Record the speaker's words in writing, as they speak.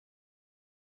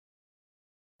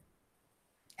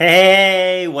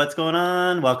Hey, what's going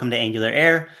on? Welcome to Angular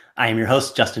Air. I am your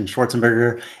host, Justin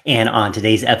Schwarzenberger, and on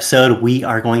today's episode, we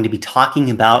are going to be talking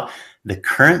about the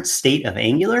current state of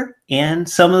Angular and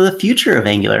some of the future of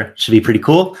Angular. Should be pretty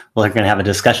cool. We're going to have a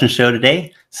discussion show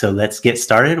today, so let's get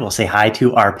started. We'll say hi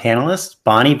to our panelists.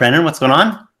 Bonnie, Brennan, what's going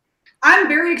on? I'm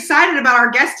very excited about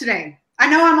our guest today. I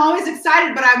know I'm always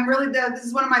excited, but this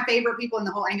is one of my favorite people in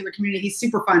the whole Angular community. He's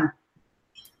super fun.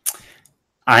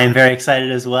 I am very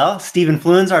excited as well. Stephen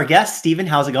Fluen's our guest. Stephen,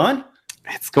 how's it going?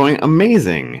 It's going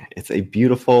amazing. It's a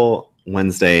beautiful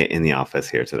Wednesday in the office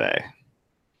here today.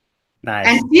 Nice.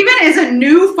 And Stephen is a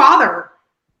new father,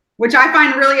 which I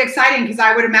find really exciting because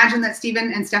I would imagine that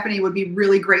Stephen and Stephanie would be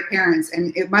really great parents,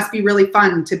 and it must be really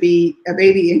fun to be a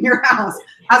baby in your house.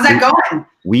 How's that going?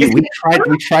 We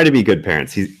try to be good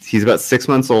parents. He's about 6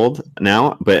 months old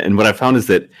now, and what I found is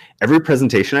that every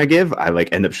presentation I give, I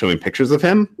end up showing pictures of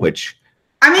him, which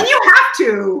I mean, you have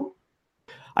to.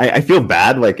 I feel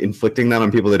bad inflicting that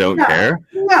on people that don't care,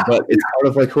 but it's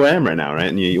part of who I am right now, right?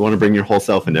 And you want to bring your whole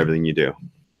self into everything you do.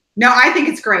 No, I think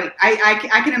it's great.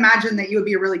 I can imagine that you would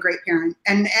be a really great parent.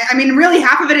 And I mean, really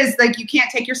half of it is you can't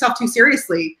take yourself too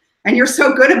seriously. And you're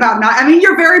so good about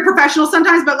you're very professional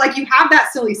sometimes, but you have that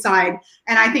silly side.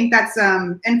 And I think that's,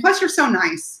 and plus you're so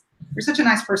nice. You're such a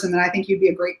nice person that I think you'd be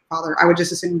a great father. I would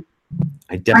just assume.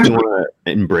 I definitely want to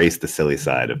embrace the silly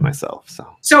side of myself.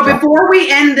 So before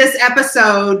we end this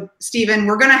episode, Stephen,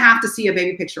 we're going to have to see a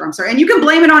baby picture. I'm sorry. And you can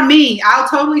blame it on me. I'll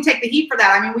totally take the heat for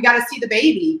that. I mean, we got to see the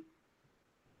baby.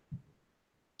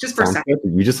 Just for a second.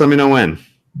 Good. You just let me know when.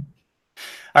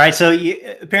 All right. So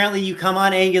apparently you come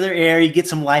on Angular Air, you get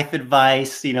some life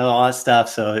advice, all that stuff.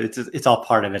 So it's all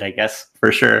part of it, I guess,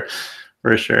 for sure.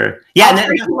 For sure. Yeah.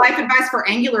 Life advice for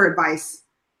Angular advice.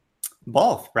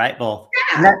 Both, right? Both.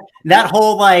 Yeah. That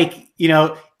whole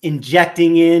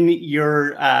injecting in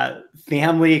your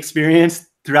family experience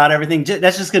throughout everything,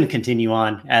 that's just going to continue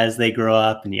on as they grow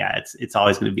up. And yeah, it's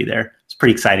always going to be there. It's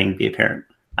pretty exciting to be a parent,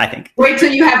 I think. Wait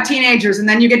till you have teenagers and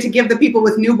then you get to give the people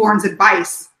with newborns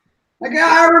advice.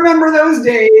 I remember those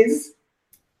days.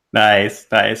 Nice.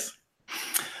 All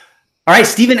right,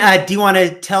 Stephen, do you want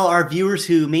to tell our viewers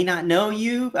who may not know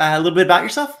you a little bit about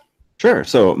yourself? Sure.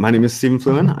 So my name is Stephen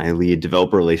Fluen. I lead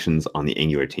developer relations on the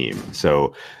Angular team.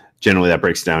 So generally that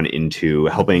breaks down into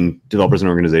helping developers and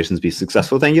organizations be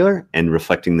successful with Angular and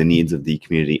reflecting the needs of the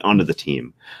community onto the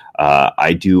team.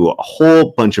 I do a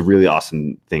whole bunch of really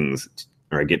awesome things,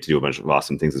 or I get to do a bunch of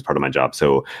awesome things as part of my job.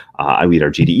 So I lead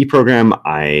our GDE program.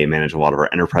 I manage a lot of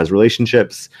our enterprise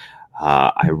relationships.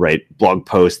 I write blog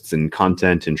posts and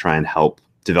content and try and help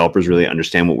developers really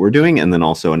understand what we're doing and then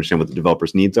also understand what the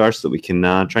developers' needs are so that we can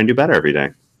try and do better every day.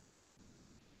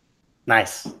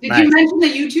 Nice. Did you mention the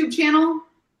YouTube channel?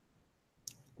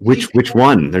 Which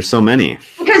one? There's so many.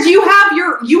 Because you have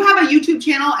a YouTube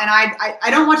channel, and I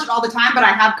don't watch it all the time, but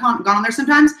I have gone on there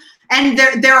sometimes. And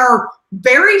there are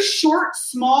very short,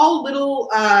 small little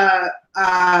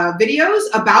videos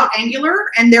about Angular,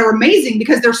 and they're amazing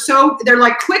because they're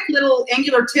like quick little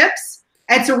Angular tips.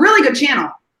 It's a really good channel.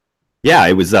 Yeah,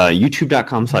 it was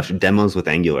youtube.com/demos with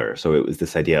Angular. So it was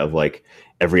this idea of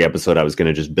every episode I was going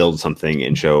to just build something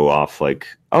and show off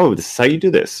oh, this is how you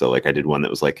do this. So I did one that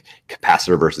was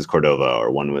capacitor versus Cordova, or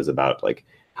one was about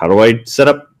how do I set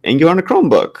up Angular on a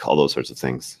Chromebook, all those sorts of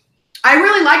things. I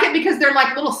really like it because they're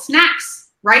like little snacks,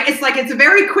 right? It's a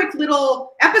very quick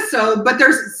little episode, but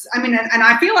and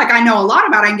I feel like I know a lot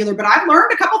about Angular, but I've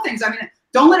learned a couple things.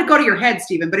 Don't let it go to your head,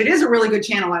 Stephen, but it is a really good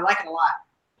channel. I like it a lot.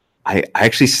 I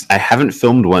haven't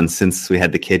filmed one since we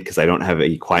had the kid because I don't have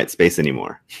a quiet space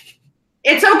anymore.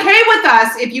 It's okay with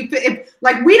us if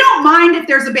we don't mind if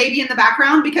there's a baby in the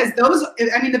background because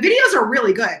the videos are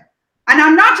really good. And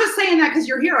I'm not just saying that because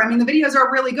you're here. The videos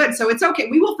are really good. So it's okay.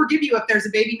 We will forgive you if there's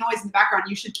a baby noise in the background.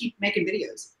 You should keep making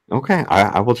videos. Okay.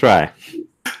 I will try.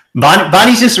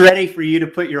 Bonnie's just ready for you to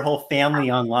put your whole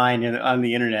family online and on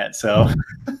the internet. So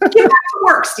get back to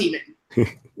work, Stephen.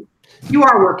 You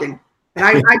are working. And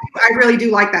I really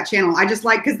do like that channel. I just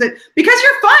because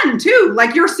you're fun too.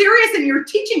 You're serious and you're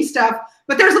teaching stuff,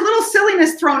 but there's a little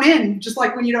silliness thrown in just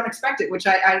when you don't expect it, which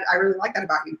I really like that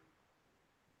about you.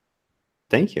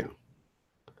 Thank you.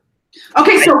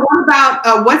 Okay, so what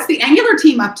about what's the Angular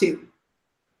team up to?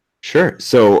 Sure.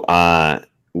 So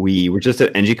we were just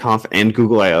at NGConf and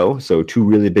Google I/O, so two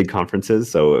really big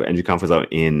conferences. So NGConf was out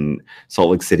in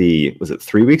Salt Lake City, was it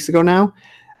 3 weeks ago now?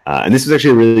 And this was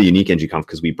actually a really unique NGConf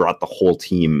because we brought the whole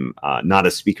team, not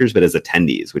as speakers, but as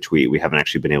attendees, which we haven't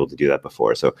actually been able to do that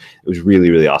before. So it was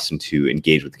really, really awesome to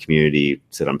engage with the community,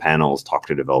 sit on panels, talk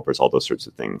to developers, all those sorts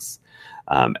of things.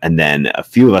 And then a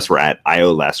few of us were at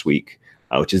I/O last week,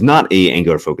 which is not a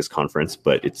Angular focused conference,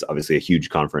 but it's obviously a huge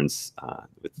conference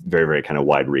with very, very kind of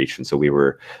wide reach. And so we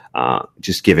were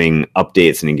just giving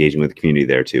updates and engaging with the community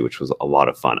there too, which was a lot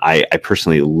of fun. I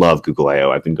personally love Google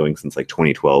I/O. I've been going since like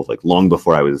 2012, like long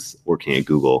before I was working at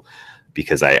Google,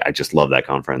 because I just love that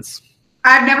conference.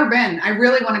 I've never been. I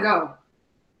really want to go.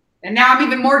 And now I'm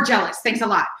even more jealous. Thanks a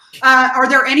lot. Are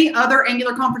there any other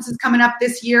Angular conferences coming up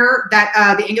this year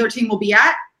that the Angular team will be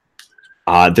at?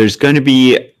 There's going to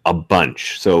be a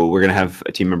bunch. So we're going to have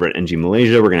a team member at NG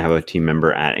Malaysia. We're going to have a team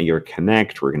member at Angular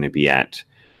Connect. We're going to be at,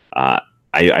 I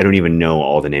don't even know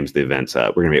all the names of the events.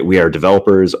 We are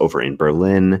developers over in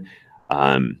Berlin.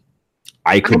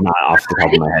 I could not, off the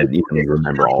top of my head, even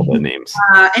remember all the names.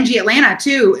 NG Atlanta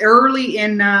too, early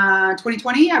in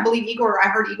 2020. I believe I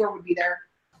heard Igor would be there.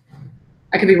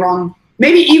 I could be wrong.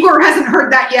 Maybe Igor hasn't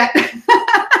heard that yet.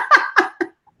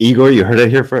 Igor, you heard it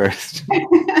here first.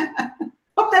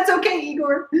 Hope that's okay,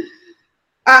 Igor.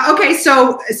 Okay,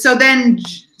 so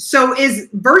is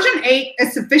version 8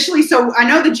 is officially, so I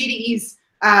know the GDEs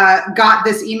got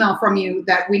this email from you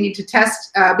that we need to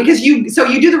test because you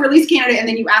do the release candidate and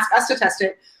then you ask us to test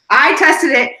it. I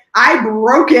tested it, I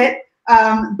broke it,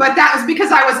 but that was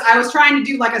because I was trying to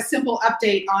do like a simple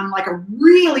update on like a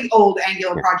really old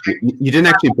Angular project. You didn't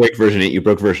actually break version 8, you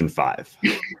broke version 5.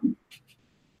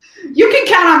 You can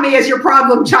count on me as your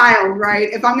problem child,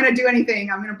 right? If I'm going to do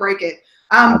anything, I'm going to break it.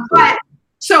 But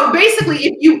so basically,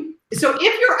 if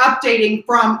you're updating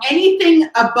from anything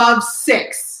above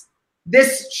 6,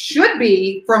 this should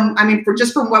be from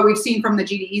what we've seen from the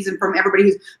GDEs and from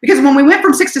everybody because when we went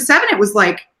from 6 to 7, it was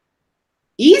like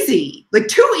easy, like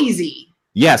too easy.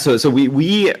 Yeah, so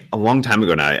we a long time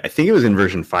ago now, I think it was in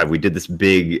version 5, we did this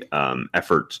big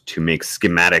effort to make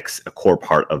schematics a core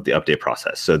part of the update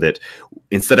process, so that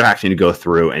instead of having to go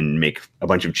through and make a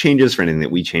bunch of changes for anything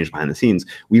that we changed behind the scenes,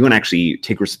 we want to actually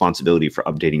take responsibility for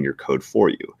updating your code for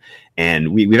you.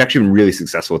 And we've actually been really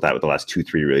successful with that with the last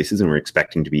 2-3 releases, and we're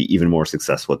expecting to be even more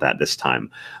successful with that this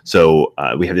time. So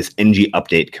we have this ng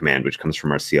update command, which comes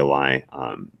from our CLI.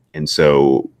 And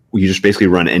so you just basically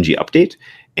run ng update,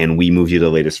 and we move you to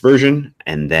the latest version.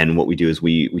 And then what we do is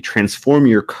we transform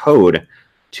your code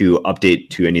to update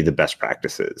to any of the best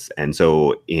practices. And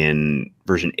so in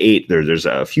version 8, there's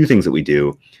a few things that we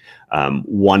do.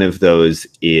 One of those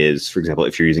is, for example,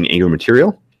 if you're using Angular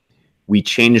Material, we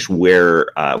changed where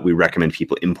we recommend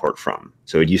people import from.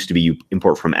 So it used to be you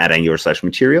import from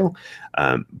 @angular/material,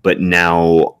 but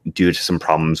now due to some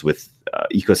problems with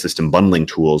ecosystem bundling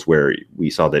tools where we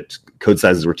saw that code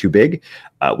sizes were too big,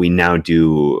 we now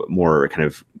do more kind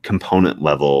of component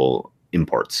level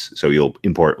imports. So you'll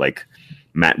import like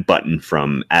Matt Button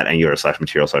from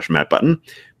 @angular/material/Matt Button.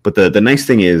 But the nice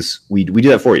thing is we do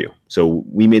that for you. So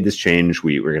we made this change.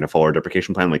 We're going to follow our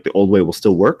deprecation plan. Like the old way will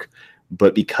still work,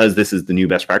 but because this is the new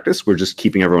best practice, we're just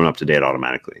keeping everyone up to date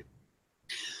automatically.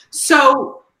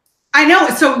 So I know.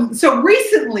 So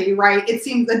recently, right? It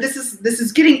seems that this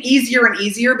is getting easier and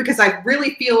easier because I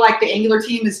really feel like the Angular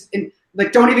team is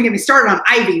like, don't even get me started on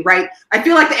Ivy, right? I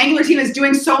feel like the Angular team is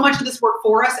doing so much of this work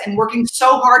for us and working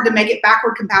so hard to make it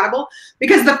backward compatible.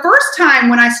 Because the first time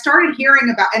when I started hearing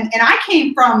about, and I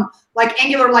came from like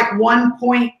Angular like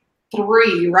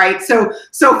 1.3, right? So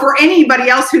for anybody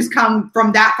else who's come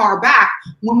from that far back,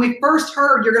 when we first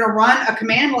heard you're going to run a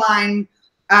command line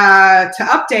to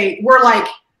update, we're like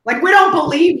we don't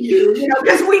believe you,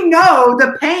 because we know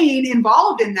the pain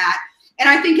involved in that. And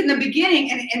I think in the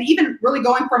beginning, and even really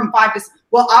going from 5 to,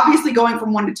 well, obviously going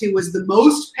from 1 to 2 was the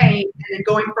most pain, and then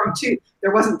going from 2,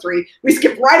 there wasn't 3. We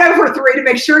skipped right over 3 to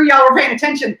make sure y'all were paying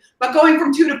attention. But going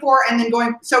from 2 to 4, and then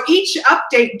so each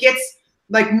update gets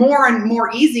like more and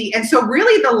more easy. And so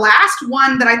really the last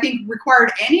one that I think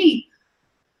required any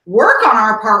work on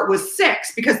our part was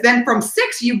 6, because then from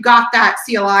 6 you got that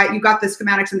CLI, you got the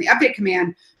schematics and the update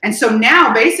command. And so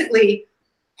now basically,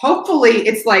 hopefully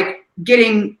it's like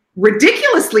getting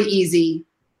ridiculously easy.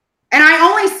 And I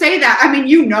only say that,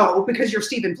 because you're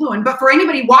Stephen Fluin, but for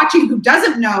anybody watching who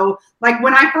doesn't know, like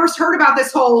when I first heard about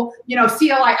this whole,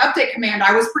 CLI update command,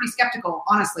 I was pretty skeptical,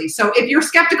 honestly. So if you're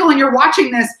skeptical and you're watching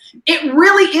this, it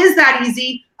really is that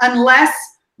easy unless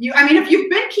if you've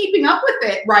been keeping up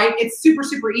with it, right, it's super,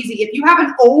 super easy. If you have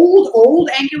an old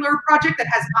Angular project that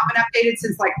has not been updated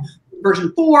since like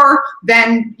version 4,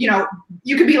 then,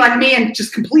 you could be like me and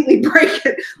just completely break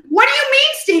it. What do you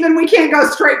mean, Stephen, we can't go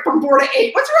straight from 4 to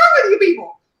 8? What's wrong with you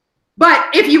people? But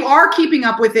if you are keeping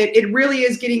up with it, it really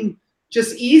is getting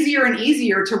just easier and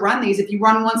easier to run these. If you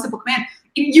run one simple command,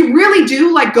 you really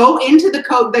do like go into the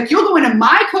code. Like you'll go into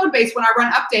my code base when I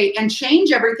run update and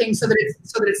change everything so that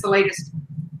it's the latest.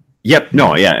 Yep.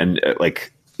 No. Yeah. And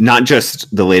like not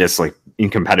just the latest like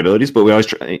incompatibilities, but we always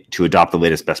try to adopt the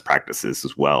latest best practices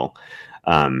as well.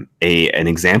 An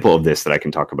example of this that I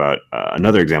can talk about,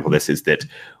 another example of this is that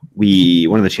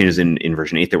one of the changes in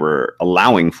version 8 that we're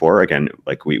allowing for, again,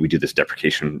 like we do this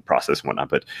deprecation process and whatnot,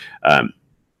 but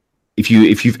if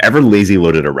you've ever lazy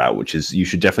loaded a route, which is you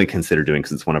should definitely consider doing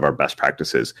because it's one of our best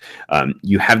practices,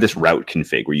 you have this route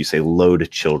config where you say load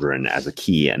children as a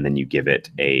key, and then you give it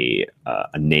a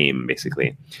name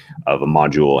basically of a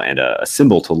module and a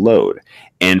symbol to load.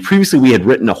 And previously we had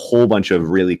written a whole bunch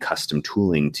of really custom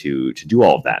tooling to do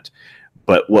all of that.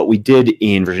 But what we did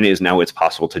in version 8 is now it's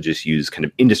possible to just use kind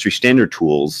of industry standard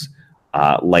tools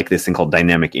like this thing called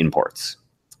dynamic imports.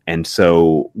 And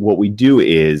so what we do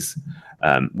is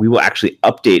we will actually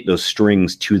update those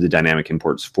strings to the dynamic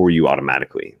imports for you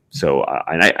automatically. So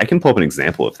and I can pull up an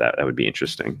example of that. That would be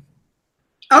interesting.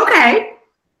 Okay.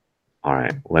 All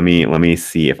right. Let me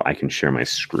see if I can share my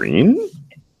screen.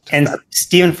 And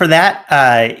Stephen, for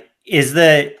that, is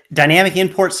the dynamic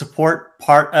import support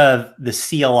part of the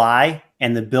CLI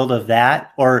and the build of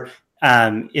that? Or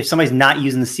if somebody's not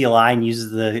using the CLI and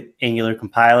uses the Angular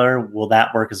compiler, will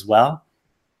that work as well?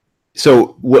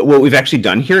 So what we've actually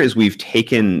done here is we've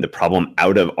taken the problem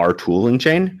out of our tooling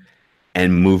chain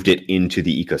and moved it into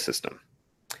the ecosystem.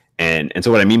 And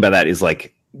so what I mean by that is,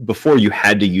 like, before you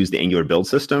had to use the Angular build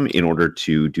system in order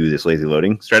to do this lazy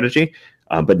loading strategy.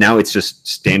 But now it's just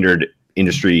standard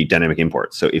industry dynamic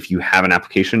imports. So if you have an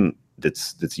application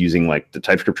that's using like the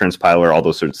TypeScript transpiler, all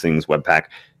those sorts of things, Webpack,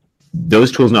 those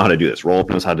tools know how to do this. Rollup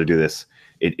knows how to do this.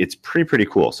 It's pretty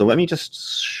cool. So let me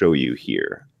just show you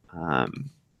here.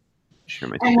 Share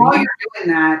my screen. And while you're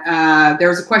doing that,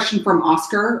 there's a question from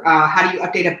Oscar. How do you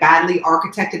update a badly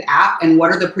architected app, and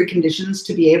what are the preconditions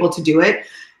to be able to do it?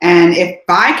 And if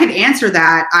I could answer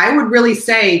that, I would really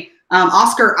say,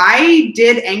 Oscar, I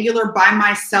did Angular by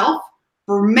myself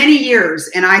for many years,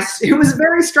 and it was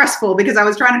very stressful because I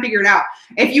was trying to figure it out.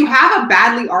 If you have a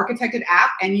badly architected app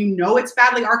and you know it's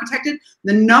badly architected,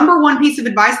 the number one piece of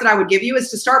advice that I would give you is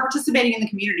to start participating in the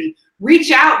community.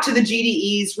 Reach out to the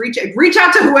GDEs, reach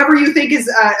out to whoever you think is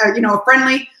a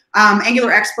friendly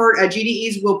Angular expert.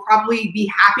 GDEs will probably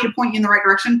be happy to point you in the right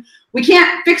direction. We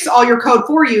can't fix all your code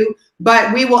for you,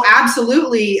 but we will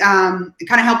absolutely kind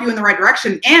of help you in the right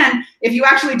direction. And if you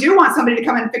actually do want somebody to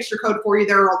come and fix your code for you,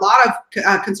 there are a lot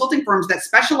of consulting firms that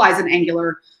specialize in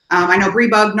Angular. I know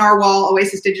Breebug, Narwhal,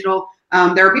 Oasis Digital.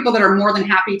 There are people that are more than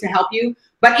happy to help you.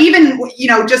 But even,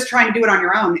 just trying to do it on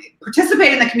your own,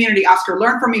 participate in the community, Oscar.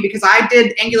 Learn from me, because I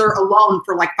did Angular alone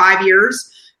for like 5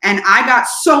 years. And I got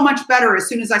so much better as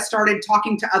soon as I started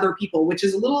talking to other people, which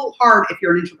is a little hard if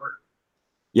you're an introvert.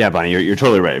 Yeah, Bonnie, you're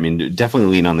totally right. I mean, definitely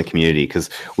lean on the community,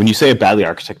 because when you say a badly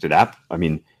architected app, I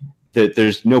mean,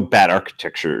 there's no bad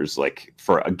architectures like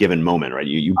for a given moment, right?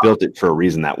 You built it for a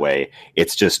reason that way.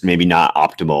 It's just maybe not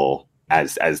optimal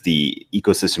as the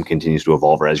ecosystem continues to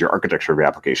evolve, or as your architecture of your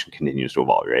application continues to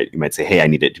evolve, right? You might say, hey, I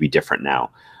need it to be different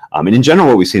now. And in general,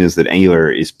 what we've seen is that Angular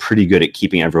is pretty good at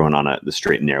keeping everyone on the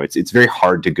straight and narrow. It's very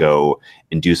hard to go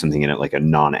and do something in it like a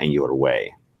non-Angular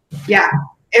way. Yeah.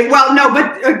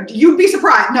 You'd be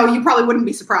surprised. No, you probably wouldn't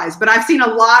be surprised. But I've seen a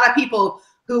lot of people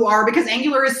who are, because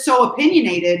Angular is so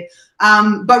opinionated.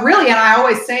 But really, and I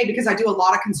always say, because I do a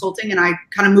lot of consulting and I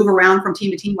kind of move around from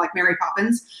team to team like Mary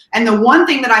Poppins. And the one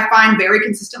thing that I find very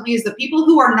consistently is the people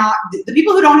who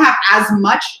don't have as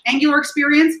much Angular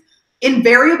experience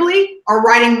invariably are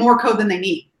writing more code than they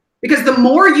need. Because the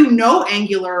more you know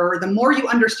Angular, the more you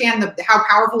understand how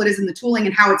powerful it is in the tooling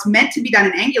and how it's meant to be done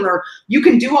in Angular, you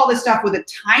can do all this stuff with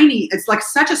it's like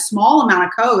such a small amount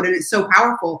of code, and it's so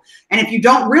powerful. And if you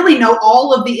don't really know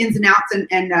all of the ins and outs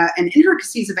and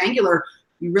intricacies of Angular,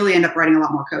 you really end up writing a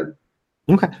lot more code.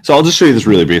 Okay, so I'll just show you this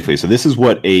really briefly. So this is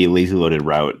what a lazy loaded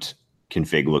route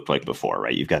config looked like before,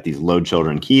 right? You've got these load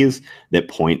children keys that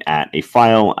point at a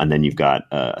file, and then you've got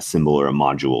a symbol or a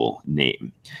module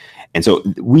name. And so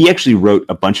we actually wrote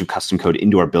a bunch of custom code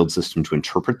into our build system to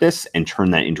interpret this and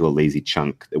turn that into a lazy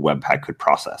chunk that Webpack could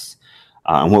process.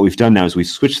 And what we've done now is we've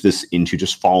switched this into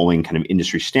just following kind of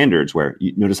industry standards, where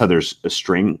you notice how there's a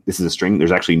string. This is a string.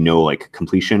 There's actually no like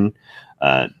completion.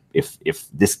 If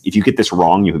you get this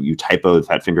wrong, you typo the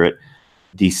fat finger it.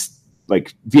 These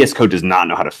like VS Code does not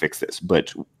know how to fix this,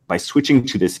 but by switching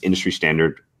to this industry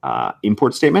standard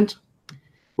import statement,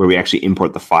 where we actually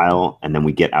import the file and then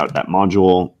we get out that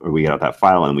module, or we get out that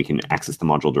file and we can access the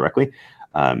module directly.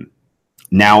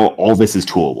 Now all this is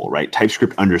toolable, right?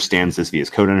 TypeScript understands this, VS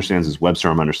Code understands this,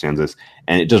 WebStorm understands this,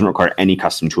 and it doesn't require any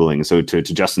custom tooling. So to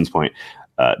Justin's point,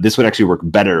 this would actually work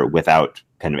better without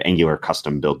kind of Angular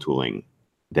custom build tooling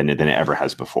than it ever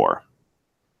has before.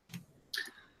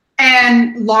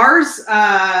 And Lars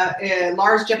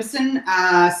Jeppesen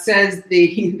says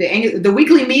the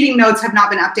weekly meeting notes have not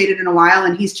been updated in a while,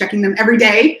 and he's checking them every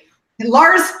day. And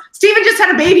Lars, Steven just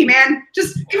had a baby, man.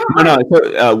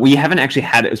 So, we haven't actually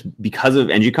had it because of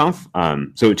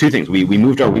NGConf. So two things: we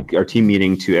moved our team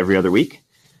meeting to every other week,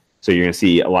 so you're going to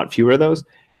see a lot fewer of those.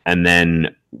 And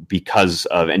then because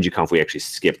of NGConf, we actually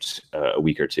skipped a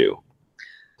week or two.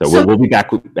 So we'll be back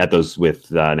at those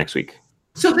with next week.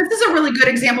 So this is a really good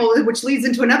example, which leads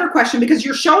into another question, because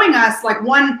you're showing us like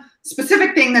one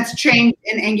specific thing that's changed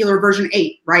in Angular version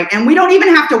 8, right? And we don't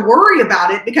even have to worry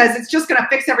about it because it's just going to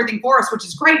fix everything for us, which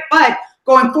is great. But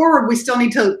going forward, we still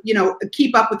need to,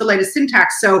 keep up with the latest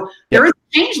syntax. So there is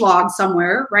a change log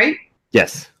somewhere, right?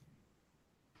 Yes.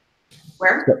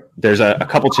 Where? There's a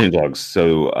couple change logs.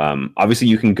 So obviously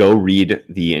you can go read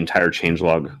the entire change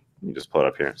log. Let me just pull it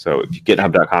up here. So if you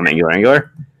github.com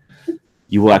Angular,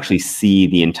 you will actually see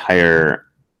the entire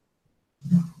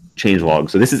change log.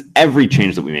 So this is every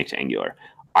change that we make to Angular.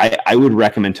 I would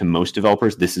recommend to most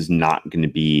developers, this is not going to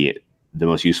be the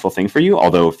most useful thing for you,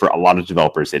 although for a lot of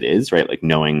developers it is, right? Like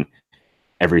knowing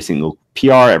every single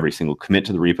PR, every single commit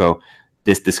to the repo,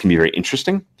 this can be very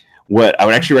interesting. What I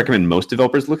would actually recommend most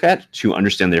developers look at to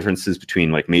understand the differences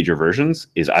between like major versions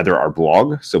is either our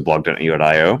blog, so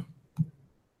blog.angular.io.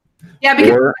 Yeah,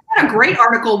 because I had a great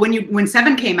article when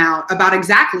 7 came out about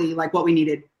exactly like what we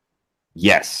needed.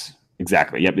 Yes,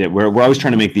 exactly. Yep. We're always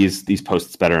trying to make these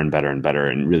posts better and better and better,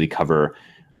 and really cover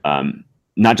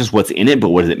not just what's in it, but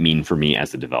what does it mean for me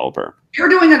as a developer. You're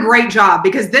doing a great job,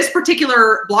 because this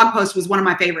particular blog post was one of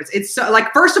my favorites. It's so,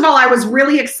 like, first of all, I was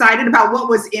really excited about what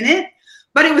was in it,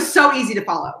 but it was so easy to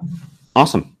follow.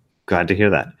 Awesome. Glad to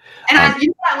hear that. And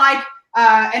I like.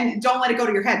 And don't let it go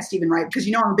to your head, Stephen, right? Because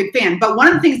I'm a big fan. But one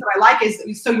of the things that I like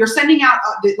is, so you're sending out,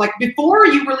 like before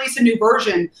you release a new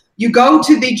version, you go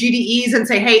to the GDEs and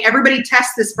say, hey, everybody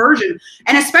test this version.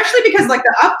 And especially because like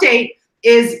the update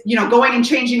is, going and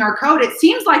changing our code, it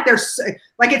seems like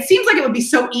it would be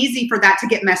so easy for that to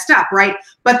get messed up, right?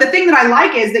 But the thing that I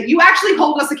like is that you actually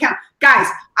hold us accountable. Guys,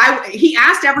 he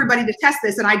asked everybody to test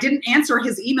this, and I didn't answer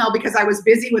his email because I was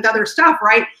busy with other stuff,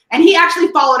 right? And he actually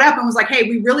followed up and was like, hey,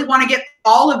 we really want to get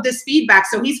all of this feedback.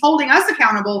 So he's holding us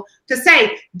accountable to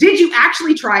say, did you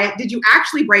actually try it? Did you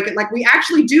actually break it? Like, we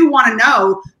actually do want to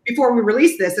know before we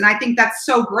release this. And I think that's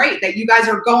so great that you guys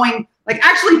are going, like,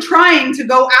 actually trying to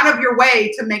go out of your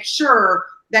way to make sure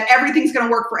that everything's going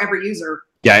to work for every user.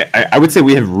 Yeah, I would say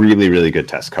we have really, really good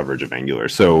test coverage of Angular.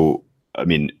 So I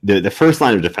mean, the first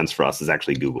line of defense for us is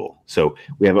actually Google. So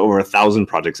we have over 1,000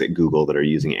 projects at Google that are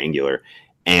using Angular.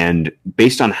 And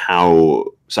based on how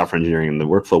software engineering and the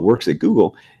workflow works at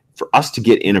Google, for us to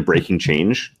get in a breaking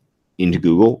change into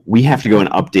Google, we have to go and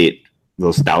update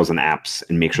those 1,000 apps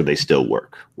and make sure they still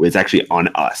work. It's actually on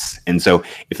us. And so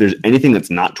if there's anything that's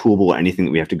not toolable or anything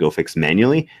that we have to go fix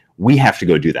manually, we have to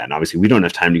go do that. And obviously, we don't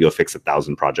have time to go fix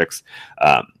 1,000 projects.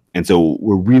 And so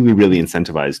we're really, really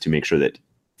incentivized to make sure that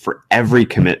for every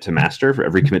commit to master, for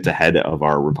every commit to head of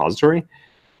our repository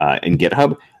in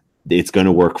GitHub, it's going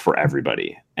to work for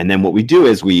everybody. And then what we do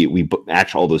is we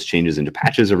batch all those changes into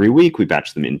patches every week. We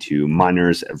batch them into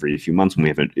minors every few months when we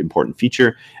have an important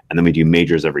feature. And then we do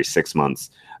majors every 6 months.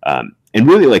 And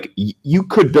really, like, you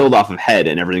could build off of head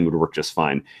and everything would work just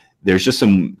fine. There's just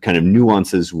some kind of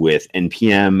nuances with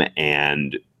NPM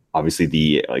and obviously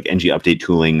the like ng update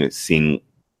tooling, seeing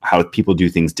how people do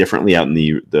things differently out in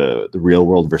the real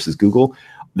world versus Google.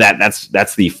 That's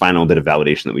the final bit of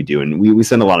validation that we do. And we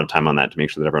spend a lot of time on that to make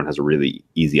sure that everyone has a really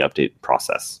easy update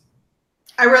process.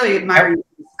 I really admire you.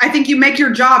 I think you make your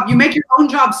own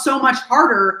job so much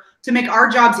harder to make our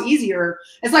jobs easier.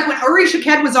 It's like when Uri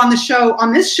Shaked was on this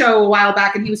show a while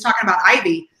back, and he was talking about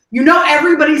Ivy.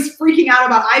 Everybody's freaking out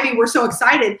about Ivy. We're so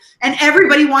excited. And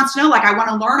everybody wants to know, like, I want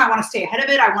to learn. I want to stay ahead of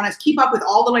it. I want to keep up with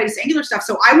all the latest Angular stuff.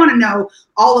 So I want to know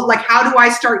how do I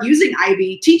start using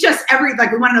Ivy? Teach us we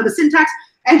want to know the syntax.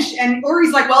 And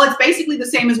Uri's like, well, it's basically the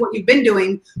same as what you've been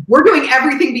doing. We're doing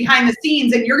everything behind the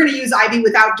scenes, and you're going to use Ivy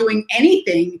without doing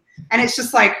anything. And it's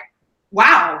just like,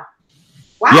 wow.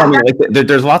 Yeah, I mean,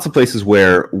 there's lots of places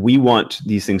where we want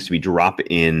these things to be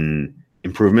drop-in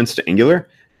improvements to Angular.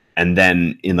 And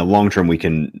then in the long term, we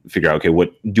can figure out, okay,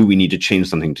 what do we need to change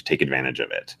something to take advantage of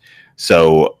it?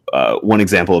 So one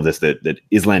example of this that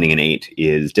is landing in 8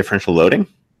 is differential loading.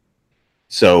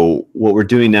 So what we're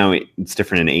doing now, it's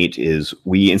different in 8, is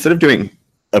we, instead of doing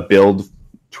a build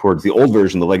towards the old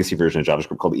version, the legacy version of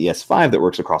JavaScript called ES5 that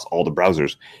works across all the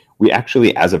browsers, we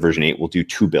actually, as of version 8, will do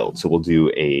 2 builds. So we'll do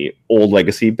a old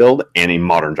legacy build and a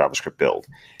modern JavaScript build.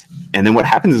 And then what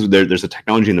happens is there's a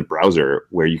technology in the browser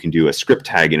where you can do a script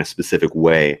tag in a specific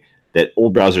way that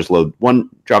old browsers load one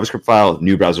JavaScript file,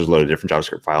 new browsers load a different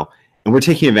JavaScript file. And we're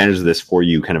taking advantage of this for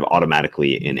you kind of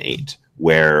automatically in 8,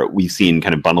 where we've seen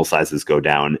kind of bundle sizes go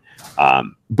down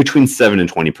between 7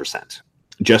 and 20%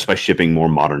 just by shipping more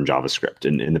modern JavaScript.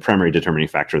 And the primary determining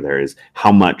factor there is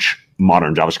how much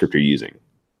modern JavaScript you're using.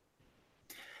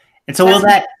 And so will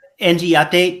that ng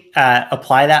update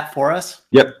apply that for us?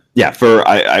 Yep. Yeah.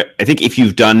 I think if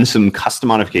you've done some custom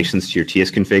modifications to your TS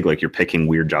config, like you're picking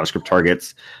weird JavaScript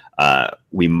targets,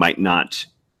 we might not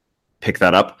pick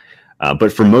that up.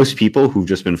 But for most people who've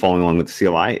just been following along with the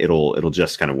CLI, it'll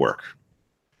just kind of work.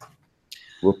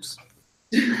 Whoops.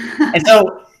 And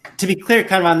so to be clear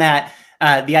kind of on that,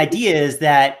 the idea is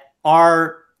that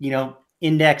our,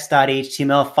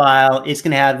 index.html file, it's going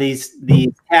to have these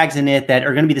tags in it that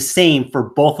are going to be the same for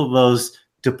both of those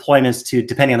deployments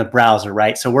depending on the browser,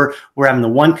 right? So we're having the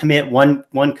one commit, one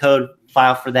code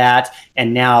file for that.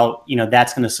 And now,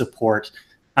 that's going to support,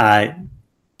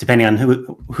 depending on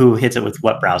who hits it with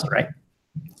what browser, right?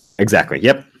 Exactly.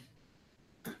 Yep.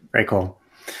 Very cool.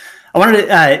 I wanted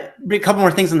to read a couple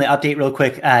more things on the update real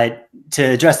quick to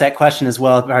address that question as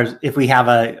well. If we have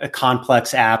a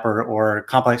complex app or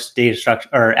complex data structure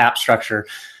or app structure,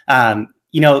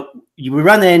 we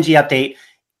run the ng update.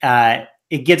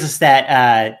 It gives us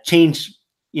that change,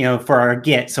 for our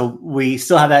Git. So we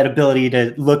still have that ability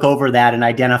to look over that and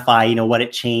identify, what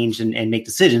it changed and make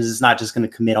decisions. It's not just going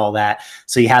to commit all that.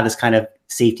 So you have this kind of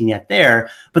safety net there.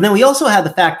 But then we also have the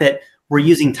fact that we're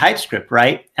using TypeScript,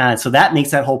 right? So that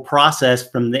makes that whole process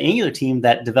from the Angular team,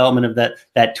 that development of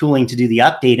that tooling to do the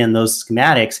update and those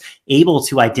schematics, able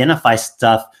to identify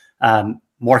stuff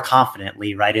more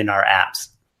confidently, right, in our apps.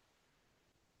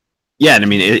 Yeah, and I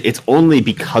mean, it's only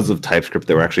because of TypeScript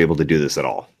that we're actually able to do this at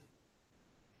all.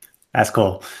 That's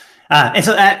cool.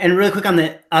 And really quick on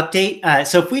the update.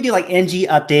 So if we do like ng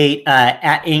update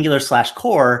at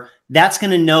Angular/core, that's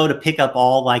going to know to pick up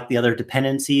all like the other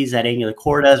dependencies that Angular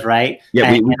core does, right?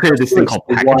 Yeah, we created this thing called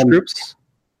package groups.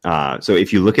 So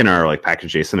if you look in our like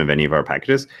package JSON of any of our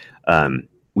packages,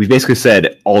 we've basically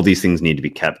said all these things need to be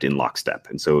kept in lockstep.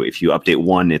 And so if you update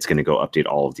one, it's going to go update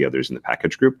all of the others in the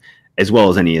package group, as well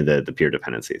as any of the peer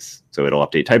dependencies. So it'll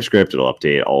update TypeScript, it'll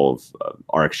update all of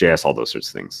RxJS, all those sorts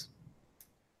of things.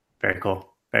 Very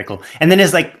cool. Very cool. And then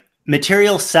is like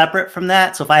material separate from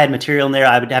that? So if I had material in there,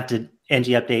 I would have to ng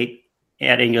update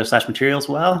at Angular/material as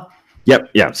well? Yep.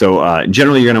 Yeah. So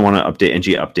generally, you're going to want to update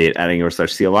ng update at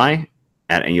Angular/CLI,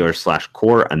 at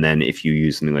Angular/core. And then if you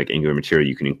use something like Angular material,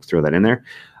 you can throw that in there.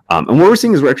 And what we're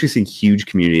seeing is we're actually seeing huge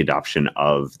community adoption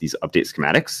of these update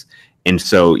schematics. And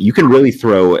so you can really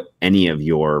throw any of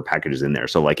your packages in there.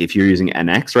 So like if you're using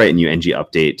NX, right, and you ng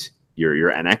update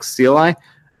your NX CLI,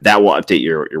 that will update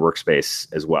your workspace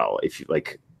as well. If you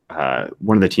like,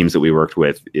 one of the teams that we worked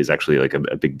with is actually like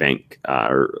a big bank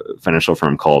or financial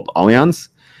firm called Allianz.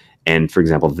 And for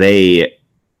example, they're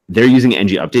using ng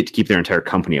update to keep their entire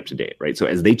company up to date, right? So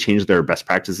as they change their best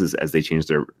practices, as they change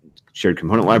their shared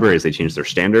component library, as they change their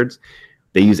standards,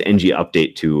 they use ng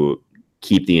update to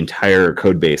keep the entire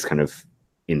code base kind of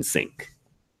in sync.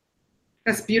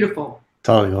 That's beautiful.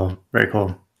 Totally cool. Very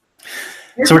cool.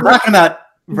 So we're talking about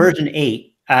version 8.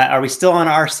 Are we still on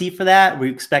RC for that? Are we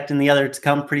expecting the other to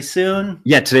come pretty soon?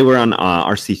 Yeah, today we're on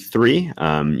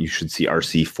RC3. You should see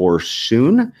RC4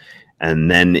 soon.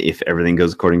 And then if everything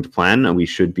goes according to plan, we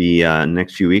should be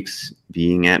next few weeks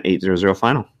being at 8.0.0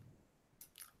 final.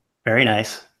 Very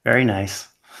nice. Very nice.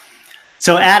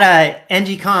 So at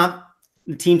NGConf,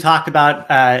 the team talked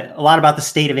about a lot about the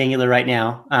state of Angular right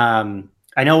now.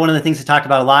 I know one of the things they talked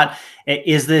about a lot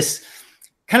is this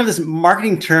kind of this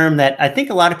marketing term that I think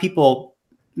a lot of people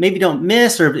maybe don't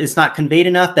miss, or it's not conveyed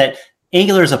enough, that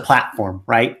Angular is a platform,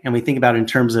 right? And we think about it in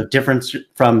terms of difference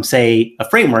from, say, a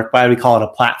framework. Why do we call it a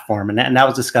platform? And that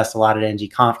was discussed a lot at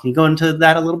NGConf. Can you go into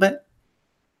that a little bit?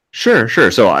 Sure.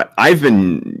 So I've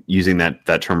been using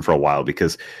that term for a while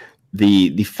because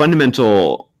the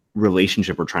fundamental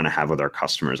relationship we're trying to have with our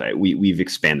customers, we've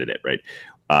expanded it, right?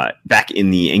 Back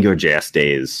in the AngularJS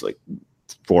days, like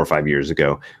 4 or 5 years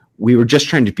ago, we were just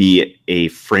trying to be a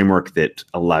framework that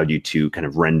allowed you to kind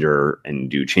of render and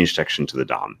do change detection to the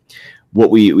DOM. What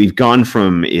we've gone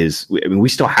from is, we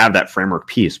still have that framework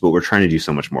piece, but we're trying to do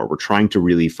so much more. We're trying to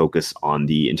really focus on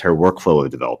the entire workflow of a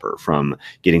developer, from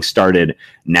getting started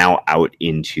now out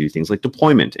into things like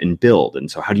deployment and build. And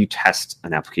so how do you test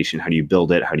an application? How do you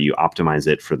build it? How do you optimize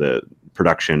it for the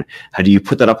production? How do you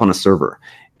put that up on a server?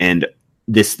 And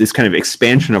this kind of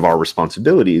expansion of our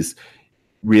responsibilities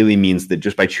really means that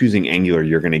just by choosing Angular,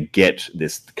 you're going to get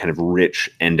this kind of rich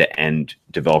end-to-end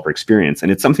developer experience.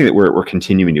 And it's something that we're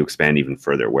continuing to expand even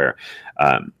further, where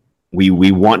we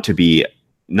want to be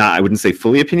I wouldn't say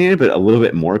fully opinionated, but a little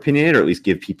bit more opinionated, or at least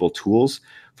give people tools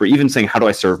for even saying, how do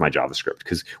I serve my JavaScript?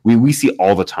 Because we see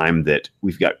all the time that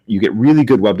you get really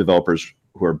good web developers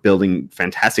who are building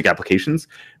fantastic applications,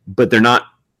 but they're not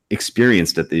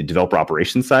experienced at the developer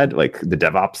operations side, like the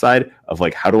DevOps side of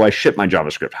like, how do I ship my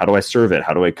JavaScript? How do I serve it?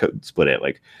 How do I code split it?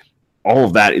 Like all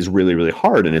of that is really, really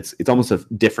hard. And it's almost a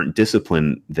different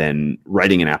discipline than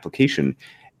writing an application.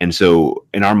 And so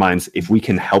in our minds, if we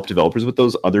can help developers with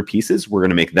those other pieces, we're going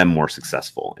to make them more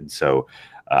successful. And so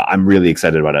I'm really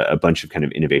excited about a bunch of kind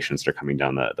of innovations that are coming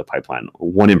down the pipeline.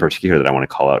 One in particular that I want to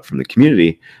call out from the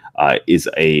community is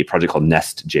a project called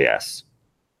Nest.js,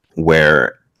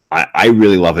 where I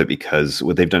really love it because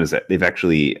what they've done is that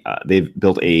they've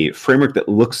built a framework that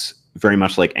looks very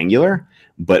much like Angular,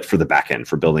 but for the backend,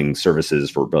 for building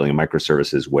services, for building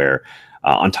microservices, where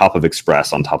on top of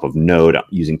Express, on top of Node,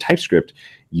 using TypeScript,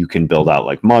 you can build out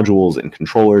like modules and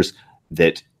controllers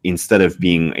that instead of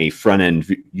being a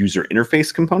front-end user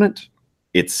interface component,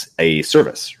 it's a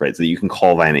service, right? So that you can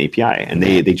call via an API. And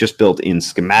they just built in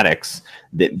schematics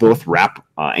that both wrap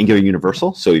Angular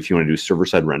Universal. So if you want to do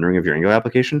server-side rendering of your Angular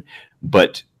application,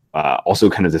 but also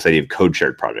kind of this idea of code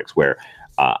shared projects where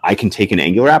I can take an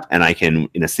Angular app and I can,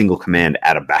 in a single command,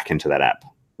 add a backend to that app,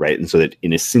 right? And so that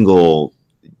in a single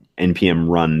npm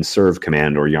run serve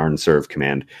command or yarn serve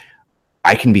command,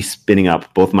 I can be spinning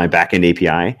up both my backend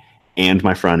API and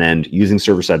my front end using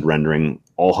server-side rendering,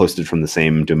 all hosted from the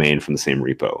same domain, from the same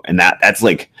repo. And that's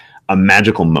like a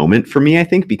magical moment for me, I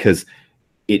think, because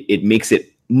it makes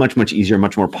it much, much easier,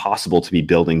 much more possible to be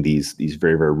building these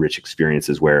very, very rich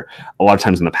experiences where a lot of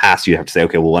times in the past you have to say,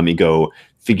 okay, well, let me go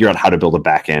figure out how to build a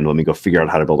back end. Let me go figure out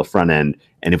how to build a front end.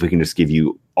 And if we can just give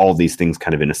you all these things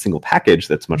kind of in a single package,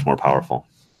 that's much more powerful.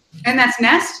 And that's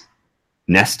Nest?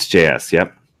 Nest.js,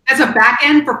 yep. As a back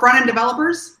end for front end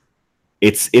developers?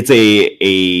 It's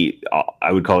a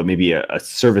I would call it maybe a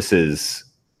services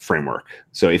framework.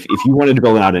 So if you wanted to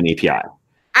build out an API.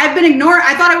 I've been ignored.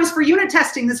 I thought it was for unit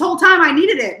testing this whole time. I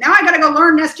needed it. Now I got to go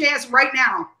learn Nest.js right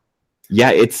now.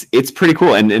 Yeah, it's pretty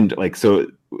cool. And like, so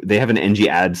they have an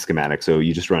ng-add schematic. So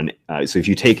you just run, so if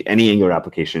you take any Angular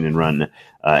application and run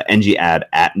ng-add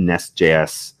at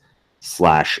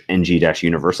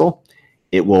nest.js/ng-universal,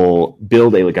 it will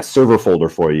build a server folder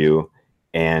for you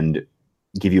and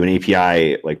give you an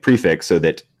API like prefix so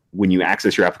that when you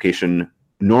access your application,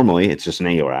 normally it's just an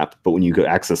Angular app, but when you go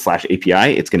access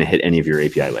 /API, it's going to hit any of your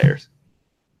API layers.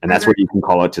 And that's where you can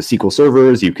call out to SQL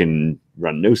servers. You can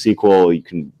run NoSQL. You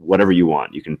can whatever you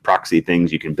want. You can proxy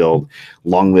things. You can build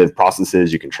long-lived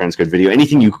processes. You can transcode video.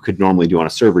 Anything you could normally do on a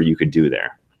server, you could do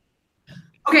there.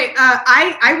 Okay,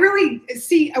 I really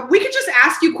see. We could just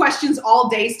ask you questions all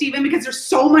day, Stephen, because there's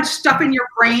so much stuff in your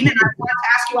brain, and I want to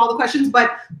ask you all the questions.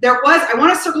 But I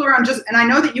want to circle around and I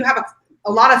know that you have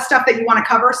a lot of stuff that you want to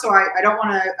cover, so I don't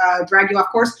want to drag you off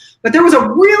course. But there was a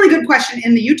really good question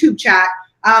in the YouTube chat.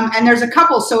 And there's a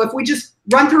couple, so if we just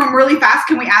run through them really fast,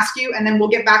 can we ask you, and then we'll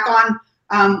get back on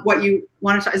what you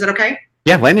want to. Is that okay?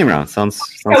 Yeah, lightning round sounds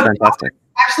fantastic.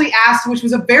 Actually asked, which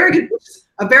was a very good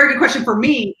question for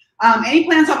me. Any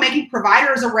plans on making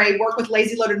providers array work with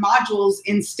lazy loaded modules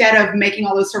instead of making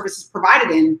all those services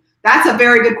provided in? That's a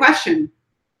very good question.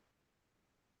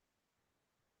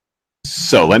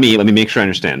 So let me make sure I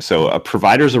understand. So a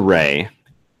providers array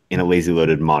in a lazy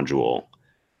loaded module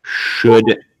should.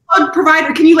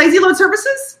 Provider, can you lazy load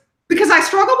services? Because I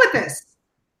struggle with this.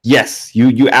 Yes,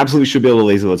 you absolutely should be able to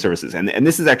lazy load services. And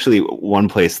this is actually one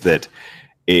place that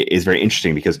is very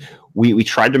interesting because we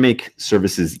tried to make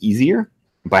services easier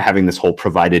by having this whole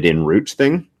provided in root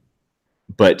thing.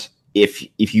 But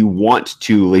if you want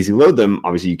to lazy load them,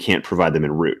 obviously you can't provide them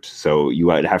in root. So you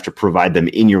would have to provide them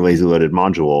in your lazy loaded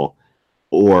module,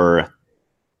 or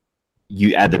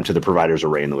you add them to the providers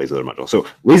array in the lazy load module. So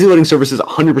lazy loading services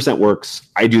 100% works.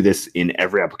 I do this in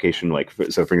every application.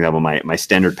 So for example, my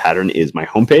standard pattern is my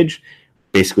homepage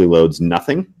basically loads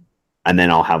nothing. And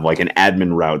then I'll have like an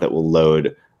admin route that will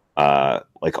load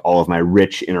like all of my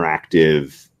rich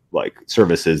interactive like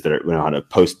services that know how to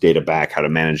post data back, how to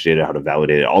manage data, how to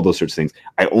validate it, all those sorts of things.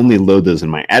 I only load those in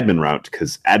my admin route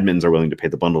because admins are willing to pay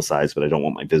the bundle size, but I don't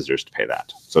want my visitors to pay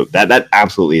that. So that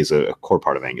absolutely is a core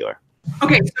part of Angular.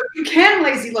 Okay, so you can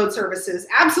lazy load services,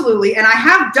 absolutely, and I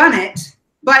have done it,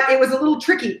 but it was a little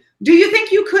tricky. Do you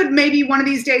think you could maybe one of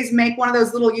these days make one of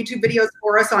those little YouTube videos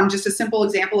for us on just a simple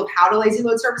example of how to lazy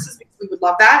load services? Because we would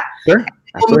love that. Sure, absolutely.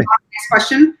 We'll move on to the next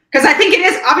question, because I think it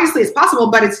is, obviously it's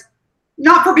possible, but it's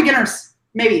not for beginners,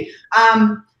 maybe.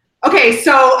 Okay,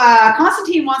 so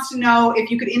Constantine wants to know if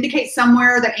you could indicate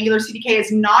somewhere that Angular CDK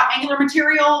is not Angular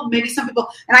material. Maybe some people,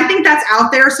 and I think that's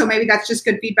out there, so maybe that's just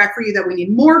good feedback for you that we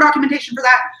need more documentation for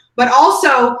that. But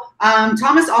also,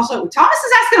 Thomas is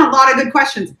asking a lot of good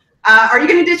questions. Are you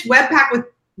going to ditch Webpack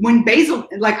when Bazel?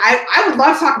 Like, I would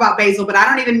love to talk about Bazel, but I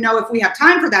don't even know if we have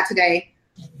time for that today.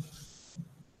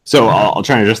 So I'll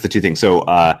try and address the two things. So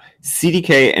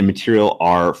CDK and Material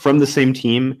are from the same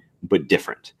team, but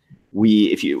different.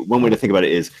 One way to think about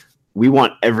it is we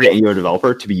want every Angular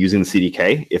developer to be using the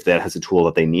CDK if that has a tool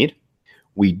that they need.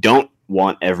 We don't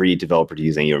want every developer to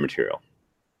use Angular Material.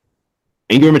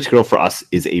 Angular Material for us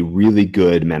is a really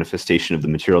good manifestation of the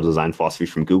material design philosophy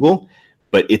from Google,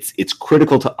 but it's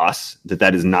critical to us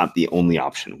that is not the only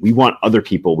option. We want other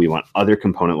people, we want other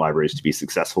component libraries to be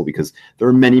successful because there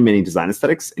are many, many design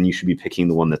aesthetics, and you should be picking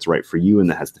the one that's right for you and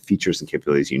that has the features and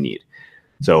capabilities you need.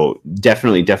 So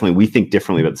definitely, we think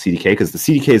differently about the CDK because the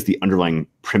CDK is the underlying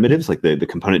primitives. Like the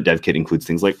component dev kit includes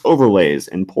things like overlays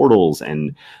and portals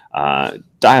and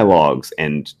dialogues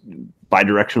and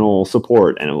bidirectional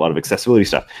support and a lot of accessibility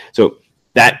stuff. So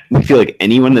that we feel like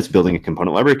anyone that's building a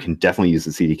component library can definitely use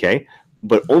the CDK,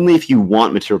 but only if you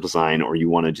want material design or you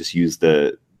want to just use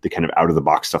the kind of out of the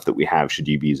box stuff that we have, should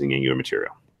you be using Angular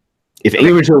Material. If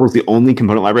Angular Material was the only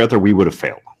component library out there, we would have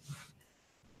failed.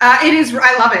 It is.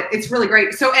 I love it. It's really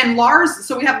great. So we have Lars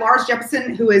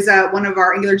Jeppesen, who is one of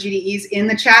our Angular GDEs, in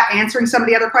the chat answering some of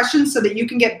the other questions so that you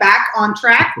can get back on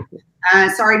track.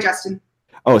 Sorry, Justin.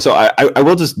 Oh, so I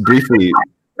will just briefly.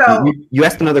 So, you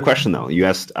asked another question though. You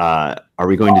asked, are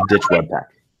we going to ditch Webpack?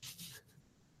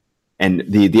 And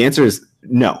the answer is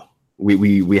no.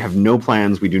 We have no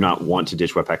plans. We do not want to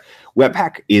ditch Webpack.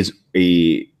 Webpack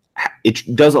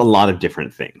it does a lot of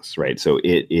different things, right? So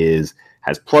it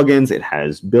has plugins, it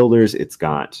has builders, it's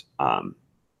got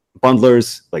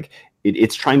bundlers. Like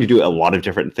it's trying to do a lot of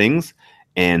different things,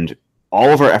 and all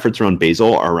of our efforts around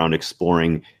Bazel are around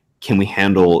exploring, can we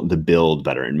handle the build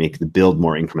better and make the build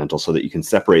more incremental so that you can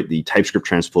separate the TypeScript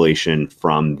transpilation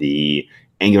from the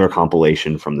Angular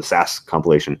compilation, from the Sass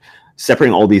compilation,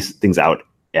 separating all these things out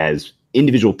as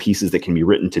individual pieces that can be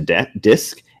written to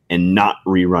disk and not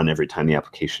rerun every time the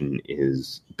application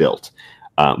is built.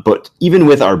 But even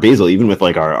with our Bazel, even with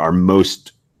like our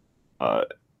most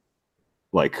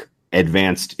like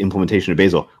advanced implementation of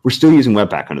Bazel, we're still using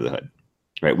Webpack under the hood,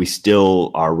 right? We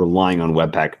still are relying on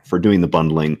Webpack for doing the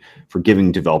bundling, for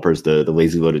giving developers the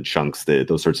lazy loaded chunks,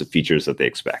 those sorts of features that they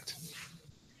expect.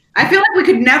 I feel like we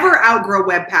could never outgrow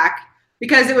Webpack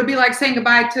because it would be like saying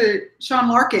goodbye to Sean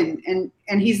Larkin,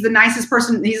 and he's the nicest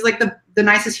person. He's like the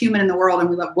nicest human in the world,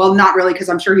 and we love. Well, not really, because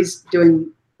I'm sure he's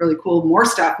doing really cool more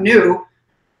stuff new.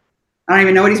 I don't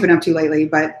even know what he's been up to lately,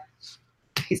 but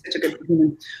he's such a good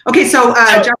human. Okay, so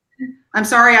Justin, I'm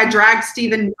sorry I dragged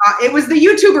Steven. It was the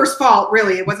YouTuber's fault,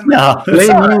 really. It wasn't. No,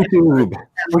 YouTube.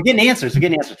 We're getting answers.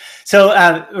 So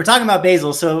we're talking about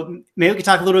Bazel. So maybe we could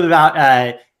talk a little bit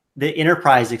about the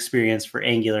enterprise experience for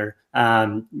Angular.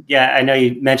 Yeah, I know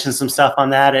you mentioned some stuff on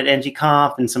that at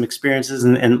NGConf and some experiences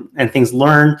and things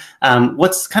learned.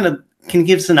 What's kind of, can you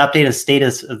give us an update of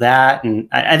status of that? And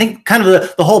I think kind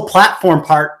of the whole platform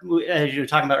part, as you were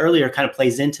talking about earlier, kind of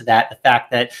plays into that. The fact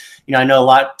that, I know a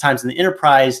lot of times in the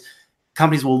enterprise,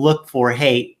 companies will look for,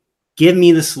 hey, give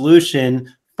me the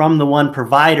solution from the one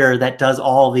provider that does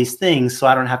all these things, so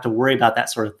I don't have to worry about that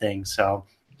sort of thing. So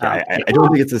I don't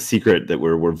think it's a secret that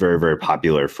we're very, very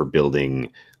popular for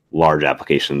building large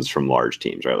applications from large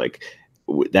teams, right? Like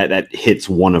that hits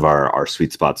one of our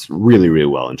sweet spots really, really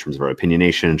well in terms of our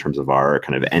opinionation, in terms of our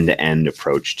kind of end-to-end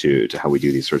approach to how we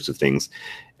do these sorts of things.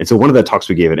 And so one of the talks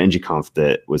we gave at NGConf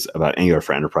that was about Angular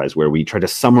for Enterprise, where we tried to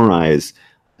summarize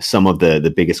some of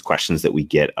the biggest questions that we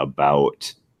get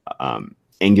about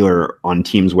Angular on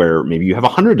teams where maybe you have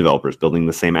 100 developers building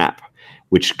the same app,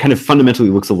 which kind of fundamentally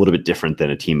looks a little bit different than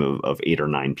a team of 8 or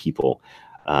 9 people.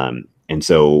 And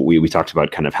so we talked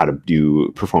about kind of how to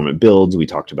do performant builds. We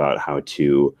talked about how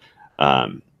to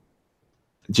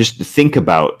just think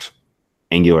about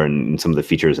Angular and some of the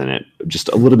features in it just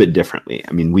a little bit differently.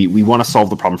 I mean, we want to solve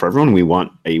the problem for everyone. We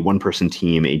want a one-person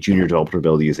team, a junior developer to be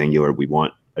able to use Angular. We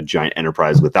want a giant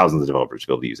enterprise with thousands of developers to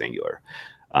be able to use Angular.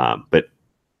 But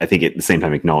I think at the same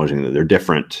time, acknowledging that they're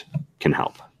different can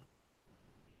help.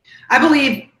 I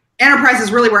believe enterprise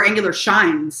is really where Angular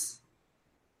shines,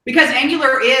 because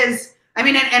Angular is, I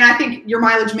mean, and I think your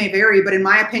mileage may vary, but in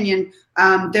my opinion,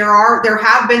 there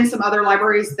have been some other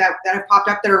libraries that have popped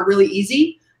up that are really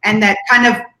easy and that kind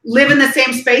of live in the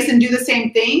same space and do the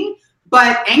same thing.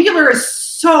 But Angular is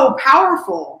so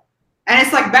powerful. And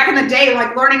it's like back in the day,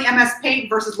 like learning MS Paint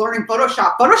versus learning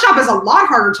Photoshop. Photoshop is a lot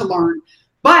harder to learn.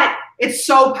 but it's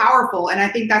so powerful. And I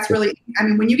think that's really, I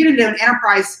mean, when you get into an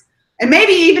enterprise, and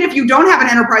maybe even if you don't have an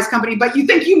enterprise company, but you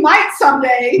think you might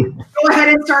someday, go ahead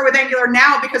and start with Angular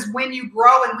now, because when you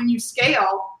grow and when you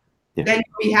scale, then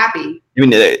you'll be happy. I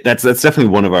mean, that's definitely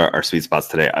one of our sweet spots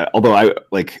today. Although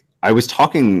I was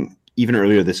talking even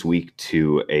earlier this week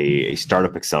to a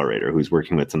startup accelerator who's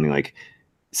working with something like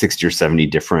 60 or 70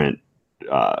 different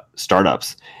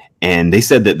startups. And they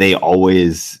said that they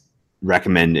always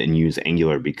recommend and use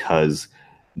Angular because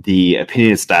the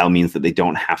opinionated style means that they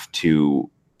don't have to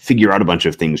figure out a bunch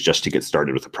of things just to get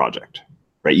started with a project,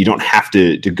 right? You don't have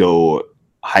to go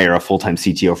hire a full-time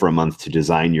CTO for a month to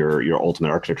design your ultimate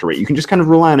architecture, right? You can just kind of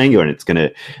rely on Angular, and it's going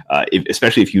to,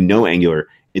 especially if you know Angular,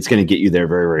 it's going to get you there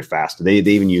very, very fast. They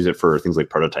even use it for things like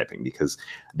prototyping because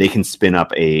they can spin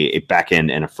up a back end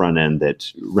and a front end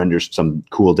that renders some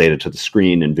cool data to the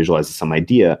screen and visualizes some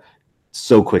idea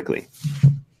so quickly.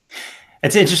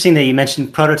 It's interesting that you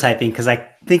mentioned prototyping, because I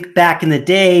think back in the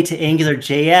day to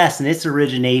AngularJS and its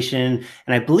origination,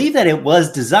 and I believe that it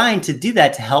was designed to do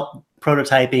that, to help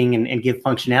prototyping and give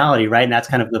functionality, right? And that's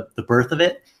kind of the birth of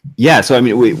it. Yeah, so I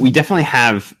mean, we definitely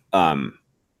have,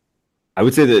 I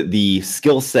would say that the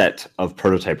skill set of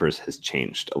prototypers has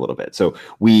changed a little bit. So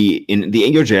in the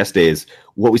AngularJS days,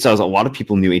 what we saw is a lot of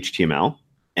people knew HTML,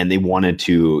 and they wanted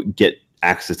to get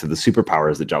access to the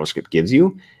superpowers that JavaScript gives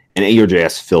you. And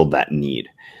AngularJS filled that need.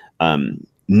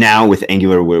 Now with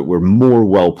Angular, we're more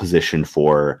well positioned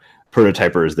for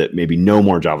prototypers that maybe know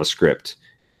more JavaScript,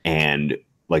 and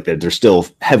like that they're still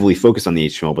heavily focused on the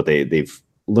HTML, but they've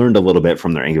learned a little bit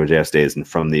from their AngularJS days and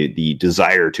from the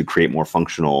desire to create more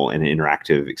functional and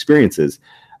interactive experiences.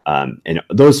 And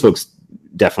those folks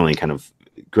definitely kind of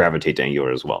gravitate to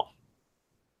Angular as well.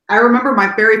 I remember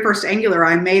my very first Angular,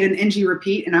 I made an ng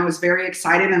repeat, and I was very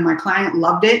excited, and my client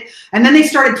loved it. And then they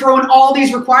started throwing all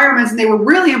these requirements, and they were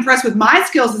really impressed with my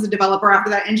skills as a developer after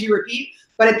that ng repeat.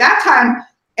 But at that time,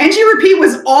 ng repeat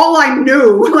was all I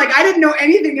knew. Like, I didn't know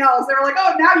anything else. They were like,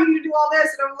 oh, now you need to do all this.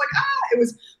 And I was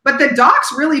like, but the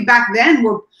docs really back then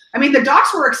the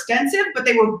docs were extensive, but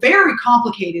they were very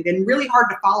complicated and really hard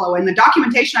to follow. And the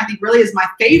documentation, I think, really is my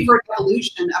favorite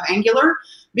evolution of Angular,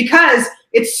 because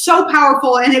it's so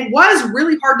powerful, and it was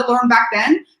really hard to learn back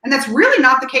then. And that's really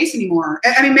not the case anymore.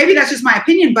 I mean, maybe that's just my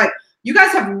opinion, but you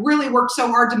guys have really worked so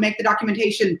hard to make the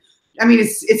documentation. I mean,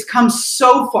 it's come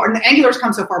so far, and Angular's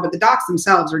come so far, but the docs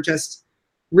themselves are just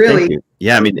really.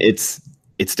 Yeah, I mean, it's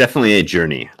definitely a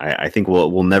journey. I think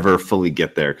we'll never fully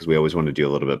get there because we always want to do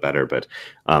a little bit better. But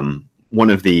one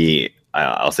of the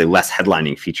I'll say less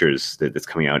headlining features that's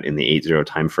coming out in the 8.0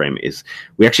 timeframe is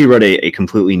we actually wrote a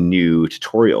completely new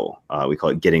tutorial. We call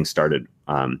it Getting Started,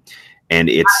 and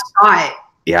it's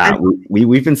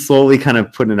we've been slowly kind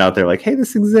of putting it out there, like, hey,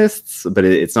 this exists, but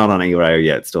it's not on Angular.io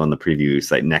yet. It's still on the preview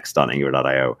site next on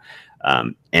Angular.io,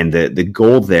 and the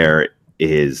goal there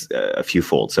is a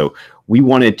fewfold. So we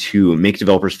wanted to make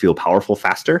developers feel powerful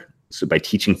faster, so by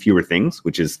teaching fewer things,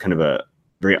 which is kind of a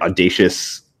very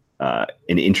audacious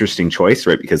an interesting choice,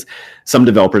 right? Because some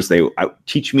developers, they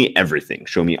teach me everything,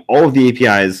 show me all of the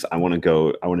APIs. I want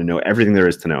to know everything there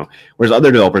is to know. Whereas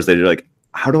other developers, they're like,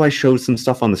 how do I show some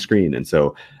stuff on the screen? And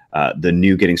so the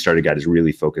new Getting Started guide is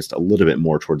really focused a little bit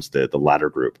more towards the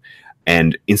latter group.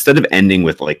 And instead of ending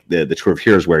with like the tour of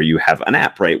heroes where you have an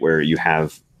app, right, where you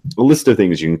have a list of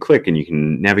things you can click and you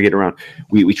can navigate around,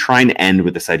 we try and end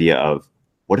with this idea of,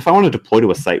 what if I want to deploy to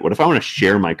a site? What if I want to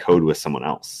share my code with someone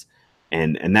else?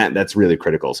 And that's really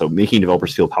critical. So making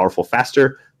developers feel powerful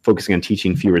faster, focusing on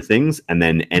teaching fewer things, and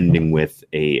then ending with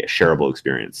a shareable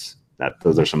experience.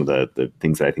 Those are some of the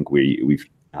things that I think we've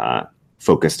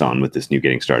focused on with this new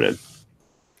Getting Started.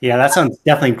 Yeah, that sounds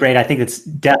definitely great. I think it's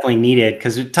definitely needed,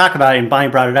 because we talk about it, and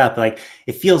Bonnie brought it up, like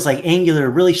it feels like Angular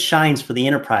really shines for the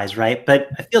enterprise, right? But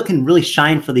I feel it can really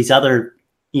shine for these other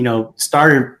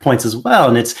starter points as well.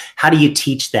 And it's, how do you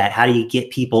teach that? How do you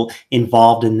get people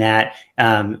involved in that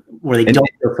where they don't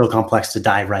feel so complex to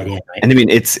dive right in? Right? And I mean,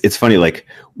 it's funny, like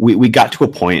we got to a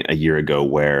point a year ago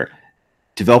where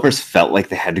developers felt like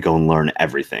they had to go and learn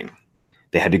everything.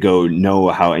 They had to go know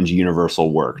how ng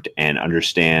Universal worked and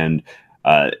understand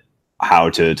how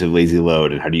to lazy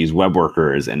load and how to use web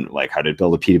workers and like how to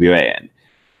build a PWA. And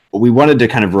we wanted to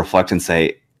kind of reflect and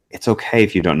say, it's okay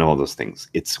if you don't know all those things.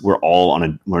 We're all on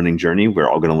a learning journey. We're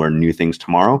all going to learn new things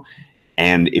tomorrow.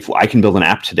 And if I can build an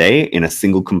app today in a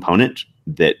single component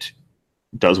that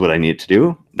does what I need it to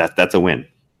do, that's a win.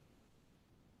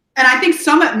 And I think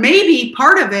maybe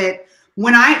part of it,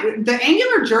 the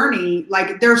Angular journey,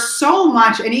 like there's so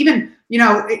much, and even,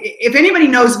 if anybody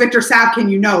knows Victor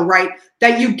Savkin, right,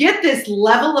 that you get this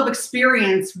level of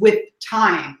experience with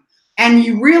time. And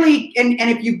you really, and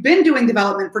if you've been doing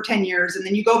development for 10 years and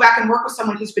then you go back and work with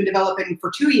someone who's been developing for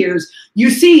 2 years,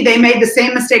 you see they made the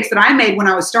same mistakes that I made when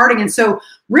I was starting. And so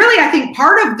really, I think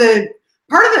part of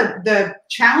the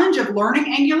challenge of learning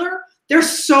Angular,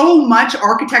 there's so much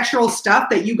architectural stuff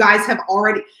that you guys have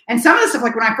already, and some of the stuff,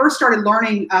 like when I first started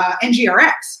learning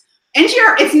NGRX,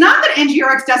 it's not that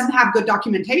NGRX doesn't have good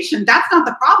documentation. That's not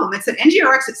the problem. It's that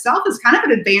NGRX itself is kind of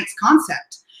an advanced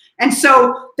concept. And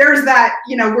so there's that,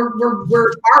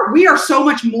 we are so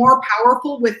much more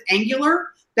powerful with Angular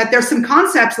that there's some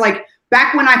concepts like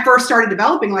back when I first started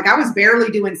developing, like I was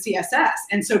barely doing CSS.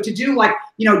 And so to do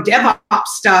DevOps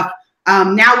stuff,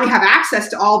 now we have access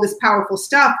to all this powerful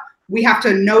stuff. We have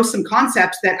to know some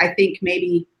concepts that I think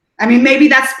maybe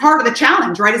that's part of the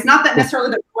challenge, right? It's not that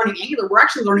necessarily that we're learning Angular. We're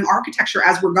actually learning architecture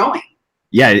as we're going.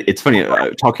 Yeah, it's funny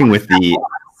talking with the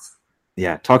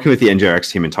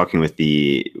NGRX team and talking with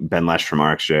the Ben Lesh from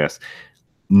RxJS.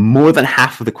 More than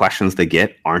half of the questions they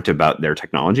get aren't about their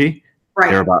technology. Right.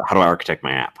 They're about how do I architect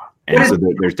my app. And so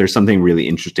there's something really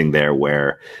interesting there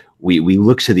where we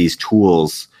look to these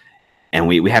tools and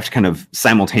we have to kind of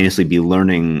simultaneously be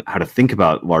learning how to think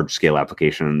about large scale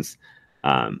applications.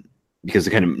 Because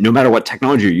kind of no matter what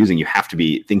technology you're using, you have to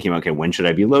be thinking about, okay, when should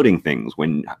I be loading things?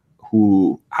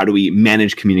 How do we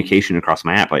manage communication across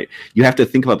my app? Like, you have to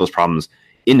think about those problems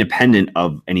independent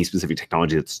of any specific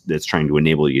technology that's trying to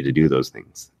enable you to do those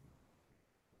things.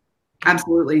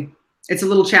 Absolutely. It's a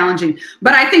little challenging,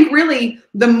 but I think really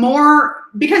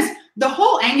because the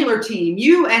whole Angular team,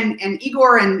 you and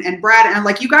Igor and Brad,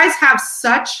 and you guys have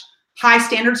such high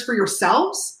standards for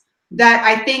yourselves that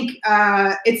I think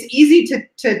it's easy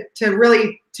to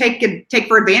really take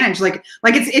for advantage. Like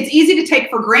it's easy to take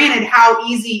for granted how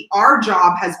easy our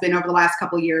job has been over the last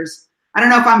couple of years. I don't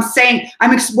know if I'm saying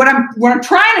what I'm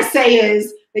trying to say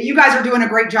is that you guys are doing a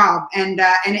great job, and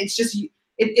it's just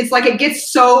it's like it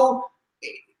gets so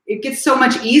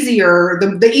much easier.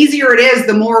 The easier it is,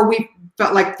 the more we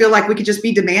feel like we could just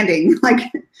be demanding.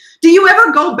 Do you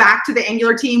ever go back to the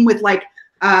Angular team with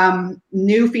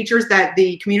new features that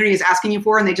the community is asking you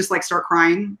for, and they just start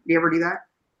crying? Do you ever do that?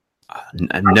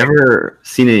 I've never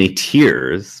seen any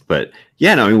tears, but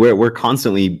yeah, no, I mean, we're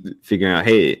constantly figuring out,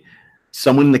 hey,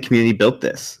 someone in the community built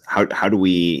this. How do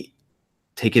we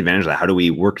take advantage of that? How do we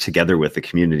work together with the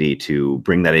community to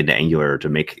bring that into Angular to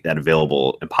make that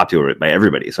available and popular by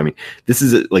everybody? So, I mean, this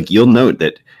is you'll note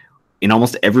that in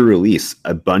almost every release,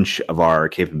 a bunch of our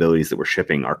capabilities that we're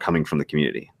shipping are coming from the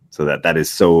community. So that is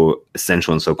so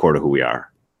essential and so core to who we are.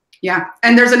 Yeah.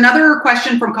 And there's another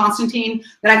question from Constantine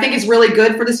that I think is really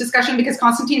good for this discussion, because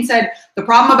Constantine said the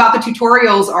problem about the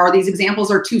tutorials are these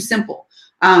examples are too simple.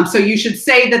 So you should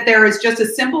say that there is just a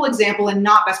simple example and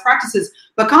not best practices.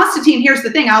 But Constantine, here's the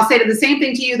thing. I'll say the same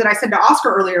thing to you that I said to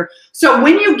Oscar earlier. So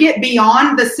when you get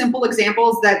beyond the simple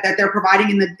examples that they're providing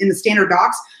in the standard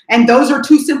docs, and those are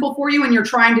too simple for you, and you're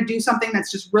trying to do something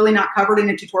that's just really not covered in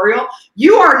a tutorial,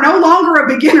 you are no longer a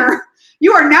beginner.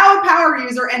 You are now a power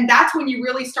user, and that's when you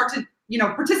really start to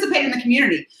participate in the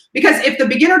community. Because if the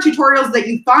beginner tutorials that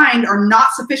you find are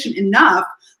not sufficient enough,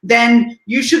 then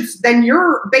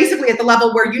you're basically at the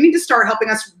level where you need to start helping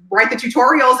us write the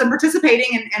tutorials and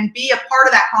participating and be a part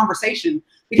of that conversation.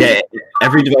 Yeah,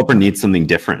 every developer needs something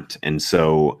different. And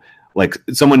so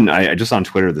someone, I just on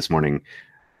Twitter this morning,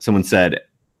 someone said,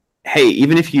 hey,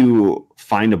 even if you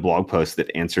find a blog post that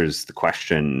answers the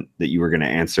question that you were going to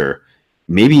answer,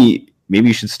 maybe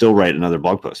you should still write another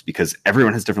blog post, because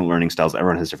everyone has different learning styles.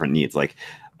 Everyone has different needs.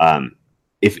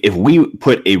 If we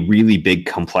put a really big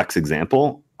complex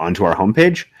example onto our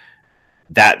homepage,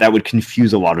 that would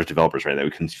confuse a lot of developers, right? That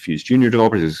would confuse junior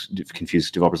developers, confuse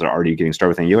developers that are already getting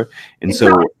started with Angular. And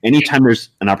so anytime there's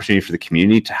an opportunity for the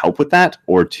community to help with that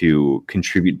or to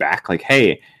contribute back,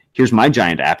 hey, here's my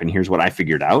giant app and here's what I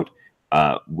figured out.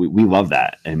 We love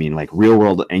that. I mean, real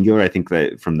world Angular, I think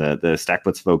that from the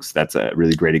StackBlitz folks, that's a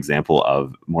really great example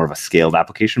of more of a scaled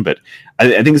application. But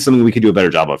I think it's something we could do a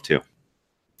better job of too.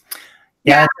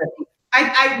 Yeah.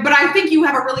 But I think you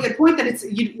have a really good point that it's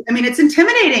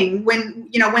intimidating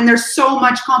when there's so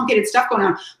much complicated stuff going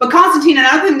on. But Constantine,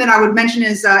 another thing that I would mention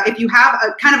is if you have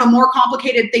a kind of a more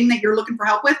complicated thing that you're looking for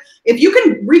help with, if you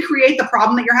can recreate the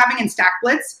problem that you're having in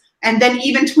StackBlitz and then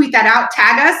even tweet that out,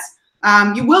 tag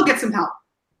us, you will get some help.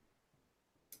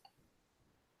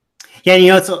 Yeah,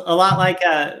 it's a lot like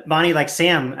Bonnie, like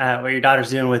Sam, what your daughter's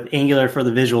doing with Angular for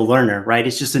the visual learner, right?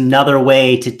 It's just another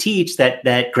way to teach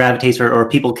that gravitates or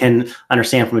people can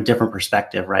understand from a different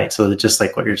perspective, right? So just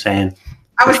like what you're saying.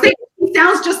 I was thinking he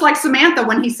sounds just like Samantha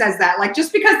when he says that. Like,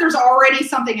 just because there's already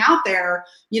something out there,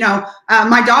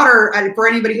 my daughter, for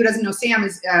anybody who doesn't know, Sam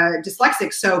is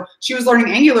dyslexic, so she was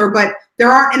learning Angular, but there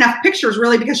aren't enough pictures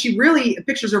really, because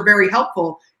pictures are very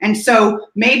helpful. And so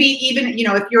maybe even,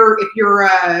 if you're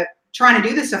trying to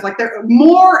do this stuff, like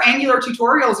more Angular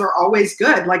tutorials are always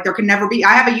good. Like, there can never be,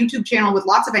 I have a YouTube channel with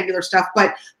lots of Angular stuff,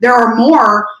 but there are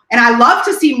more, and I love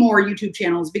to see more YouTube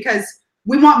channels because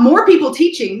we want more people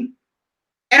teaching.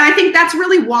 And I think that's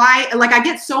really why, like, I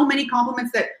get so many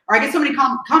comments that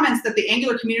the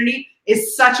Angular community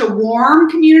is such a warm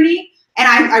community. And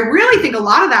I really think a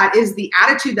lot of that is the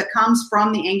attitude that comes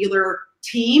from the Angular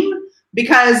team,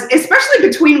 because especially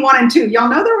between 1 and 2, y'all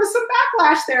know there was some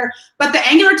backlash there, but the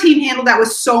Angular team handled that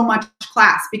with so much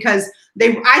class, because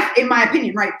in my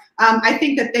opinion, right, I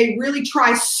think that they really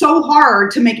try so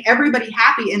hard to make everybody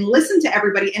happy and listen to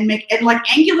everybody and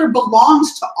like Angular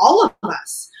belongs to all of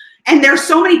us. And there's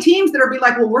so many teams that are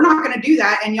like, well, we're not going to do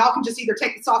that, and y'all can just either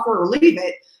take the software or leave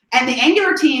it. And the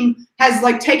Angular team has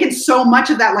like taken so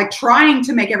much of that, like trying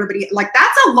to make everybody, like,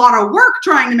 that's a lot of work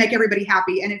trying to make everybody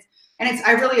happy. And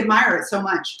I really admire it so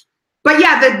much. But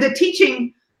yeah, the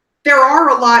teaching, there are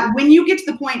a lot, when you get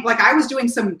to the point, like I was doing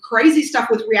some crazy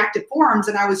stuff with reactive forms,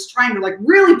 and I was trying to like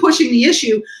really pushing the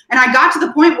issue. And I got to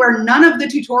the point where none of the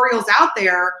tutorials out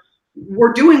there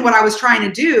were doing what I was trying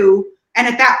to do. And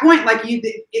at that point, like you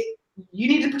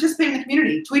need to participate in the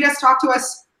community. Tweet us, talk to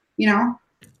us,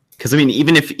 Because I mean,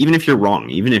 even if you're wrong,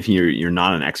 even if you're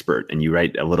not an expert, and you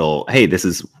write a little, hey, this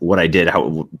is what I did,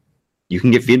 how you can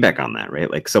get feedback on that,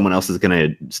 right? Like, someone else is going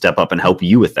to step up and help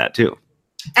you with that too.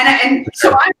 And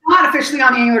so I'm not officially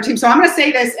on the Angular team. So I'm going to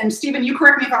say this, and Stephen, you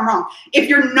correct me if I'm wrong. If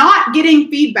you're not getting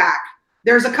feedback,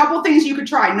 there's a couple things you could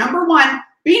try. Number one,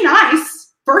 be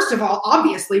nice. First of all,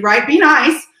 obviously, right? Be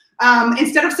nice.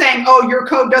 Instead of saying, oh, your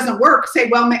code doesn't work, say,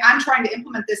 well, I'm trying to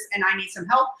implement this and I need some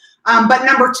help. But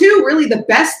number two, really the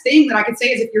best thing that I could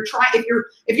say is if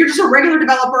you're just a regular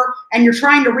developer and you're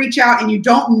trying to reach out and you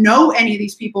don't know any of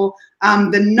these people,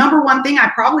 the number one thing I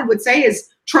probably would say is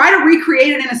try to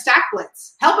recreate it in a Stack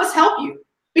Blitz. Help us help you.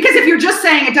 Because if you're just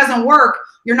saying it doesn't work,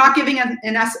 you're not giving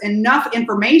us enough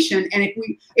information. And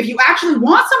if you actually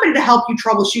want somebody to help you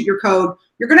troubleshoot your code,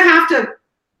 you're going to have to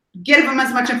give them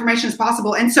as much information as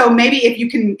possible. And so maybe if you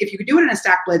could do it in a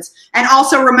Stack Blitz, and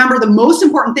also remember the most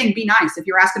important thing, be nice if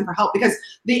you're asking for help, because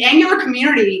the Angular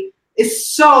community is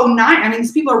so nice. I mean,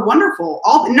 these people are wonderful.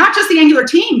 Not just the Angular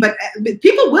team, but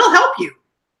people will help you.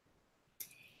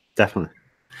 Definitely.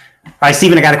 All right,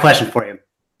 Stephen, I got a question for you.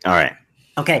 All right.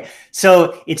 Okay.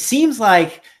 So it seems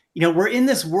like, we're in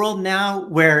this world now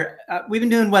where we've been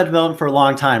doing web development for a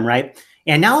long time, right?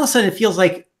 And now all of a sudden it feels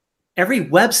like every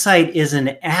website is an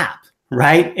app,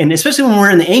 right? And especially when we're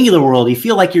in the Angular world, you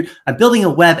feel like I'm building a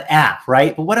web app,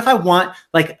 right? But what if I want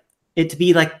like it to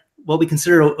be like what we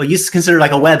used to consider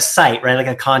like a website, right? Like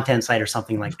a content site or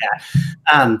something like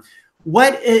that.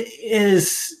 What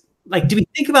is like, do we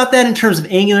think about that in terms of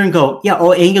Angular and go, yeah,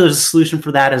 Angular is a solution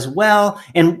for that as well?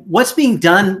 And what's being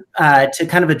done to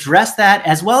kind of address that,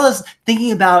 as well as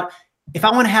thinking about, if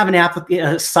I want to have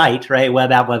a site, right,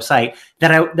 web app website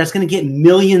that's going to get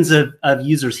millions of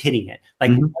users hitting it,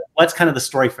 like what's kind of the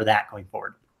story for that going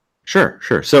forward? Sure.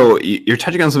 So you're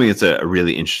touching on something that's a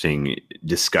really interesting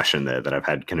discussion that I've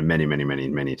had kind of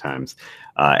many times,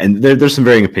 and there's some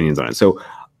varying opinions on it. So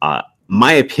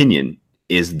my opinion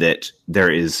is that there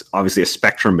is obviously a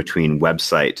spectrum between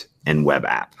website and web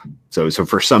app. So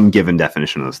for some given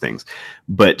definition of those things,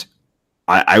 but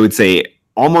I would say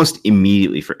almost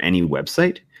immediately for any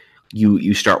website,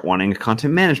 you start wanting a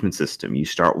content management system. You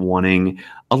start wanting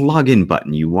a login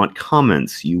button. You want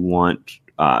comments. You want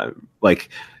like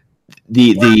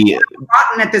the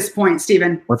rotten at this point,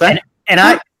 Stephen. What's that? And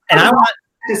I want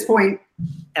at this point,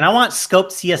 and I want scoped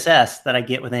CSS that I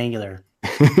get with Angular.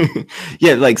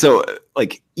 Yeah,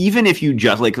 like even if you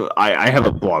just like, I have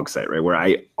a blog site, right, where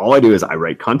all I do is I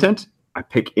write content, I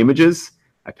pick images,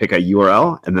 I pick a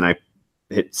URL, and then I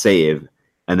hit save,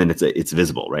 and then it's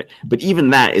visible, right? But even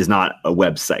that is not a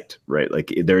website, right?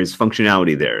 Like, there is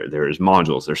functionality there. There's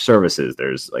modules, there's services,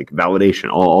 there's like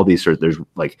validation, all these sorts. There's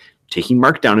like taking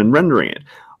Markdown and rendering it.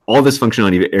 All this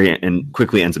functionality and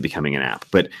quickly ends up becoming an app.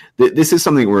 But this is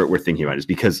something we're thinking about, is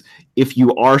because if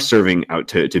you are serving out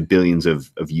to billions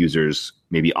of users,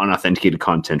 maybe unauthenticated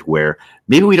content where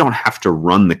maybe we don't have to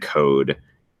run the code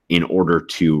in order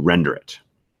to render it,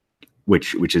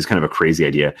 which is kind of a crazy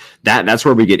idea. That's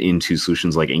where we get into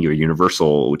solutions like Angular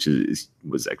Universal, which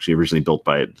was actually originally built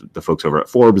by the folks over at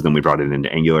Forbes. Then we brought it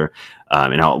into Angular,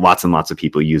 and now lots and lots of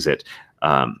people use it.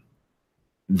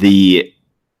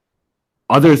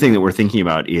 other thing that we're thinking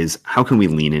about is how can we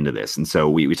lean into this? And so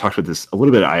we talked about this a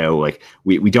little bit at I/O. Like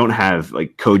we don't have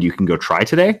like code you can go try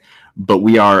today, but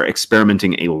we are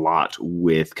experimenting a lot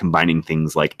with combining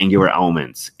things like Angular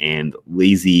elements and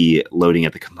lazy loading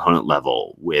at the component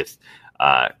level with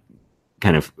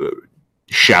kind of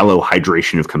shallow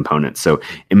hydration of components. So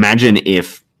imagine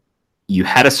if you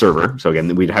had a server. So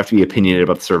again, we'd have to be opinionated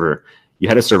about the server. You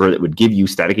had a server that would give you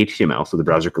static HTML, so the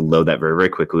browser could load that very, very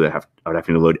quickly without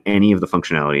having to load any of the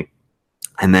functionality.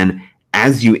 And then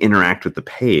as you interact with the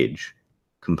page,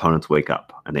 components wake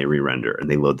up and they re-render and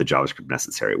they load the JavaScript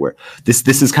necessary. Where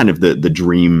this is kind of the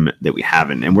dream that we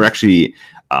have. And we're actually,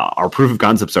 our proof of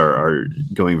concepts are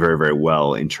going very, very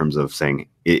well in terms of saying,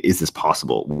 is this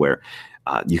possible? Where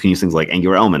you can use things like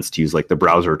Angular elements to use like the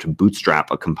browser to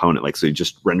bootstrap a component, like so you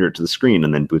just render it to the screen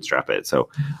and then bootstrap it. So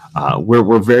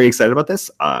we're very excited about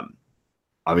this.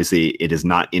 Obviously, it is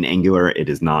not in Angular. It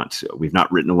is not. We've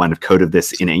not written a line of code of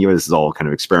this in Angular. This is all kind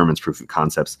of experiments, proof of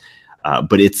concepts.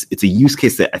 But it's a use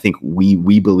case that I think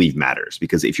we believe matters,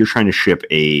 because if you're trying to ship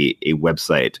a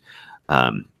website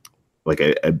like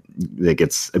that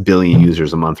gets 1 billion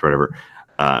users a month or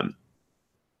whatever,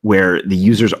 where the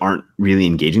users aren't really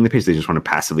engaging the page, they just want to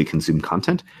passively consume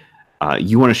content.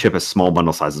 You want to ship as small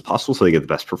bundle size as possible so they get the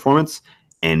best performance.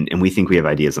 And we think we have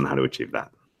ideas on how to achieve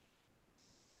that.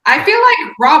 I feel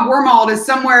like Rob Wormald is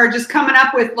somewhere just coming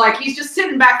up with, like, he's just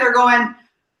sitting back there going,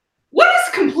 what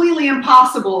is completely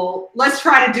impossible? Let's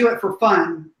try to do it for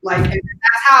fun. Like, and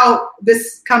that's how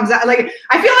this comes out. Like,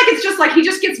 I feel like it's just like he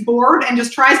just gets bored and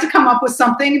just tries to come up with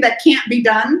something that can't be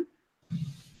done.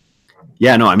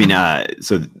 Yeah, no, I mean,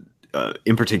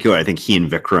 in particular, I think he and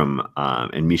Vikram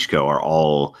and Mishko are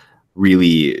all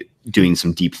really doing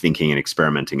some deep thinking and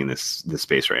experimenting in this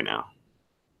space right now.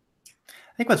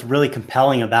 I think what's really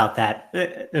compelling about that,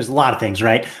 there's a lot of things,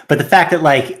 right? But the fact that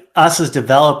like us as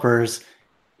developers,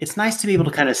 it's nice to be able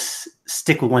to kind of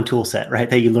stick with one tool set, right?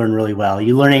 That you learn really well.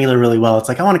 You learn Angular really well. It's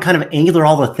like, I want to kind of Angular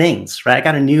all the things, right? I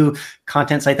got a new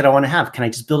content site that I want to have. Can I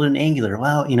just build it in Angular?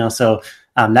 Well, so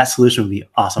that solution would be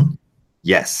awesome.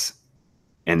 Yes.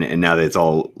 And now that it's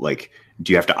all like,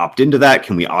 do you have to opt into that?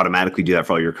 Can we automatically do that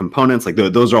for all your components? Like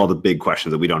those are all the big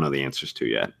questions that we don't know the answers to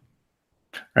yet.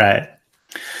 Right.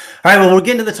 All right. Well, we're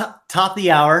getting to the top of the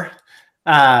hour.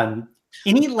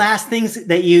 Any last things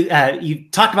that you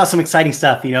talked about some exciting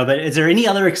stuff, but is there any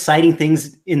other exciting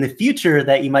things in the future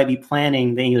that you might be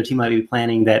planning, the Angular team might be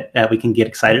planning that we can get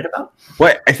excited about?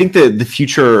 Well, I think the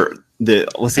future,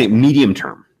 let's say medium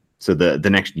term, so the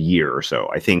next year or so,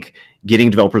 I think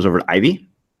getting developers over to Ivy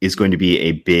is going to be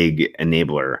a big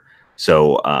enabler.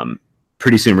 So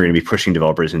pretty soon we're going to be pushing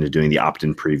developers into doing the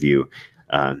opt-in preview.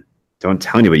 Don't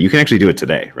tell anybody. You can actually do it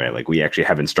today, right? Like we actually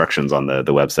have instructions on the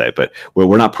website, but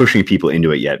we're not pushing people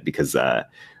into it yet because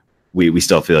we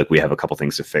still feel like we have a couple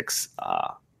things to fix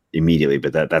immediately.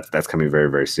 But that's coming very,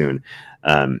 very soon.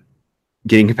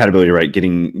 Getting compatibility right,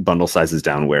 getting bundle sizes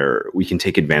down where we can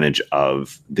take advantage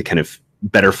of the kind of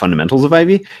better fundamentals of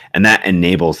Ivy, and that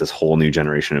enables this whole new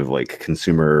generation of like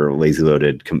consumer lazy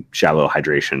loaded shallow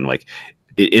hydration. Like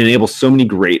it enables so many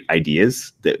great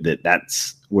ideas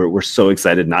that's where we're so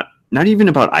excited. Not even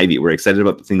about Ivy. We're excited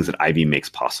about the things that Ivy makes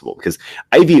possible, because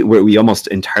Ivy, where we almost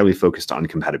entirely focused on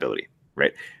compatibility,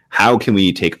 right? How can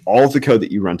we take all of the code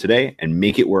that you run today and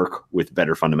make it work with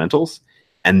better fundamentals?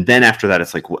 And then after that,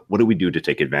 it's like, what do we do to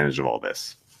take advantage of all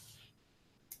this?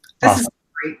 This is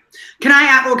great. Can I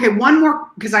add, okay, one more,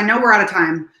 because I know we're out of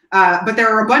time, but there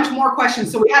are a bunch more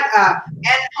questions. So we had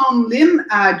Ed Home Lim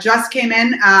just came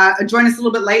in, joined us a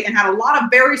little bit late and had a lot of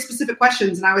very specific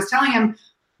questions. And I was telling him,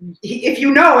 if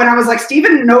and I was like,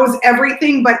 Steven knows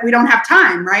everything, but we don't have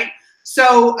time, right?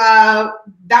 So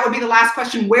that would be the last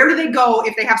question. Where do they go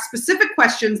if they have specific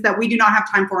questions that we do not have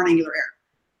time for on Angular Air?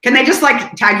 Can they just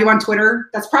like tag you on Twitter?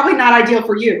 That's probably not ideal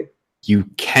for you. You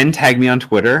can tag me on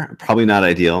Twitter. Probably not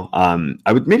ideal.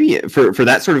 I would maybe for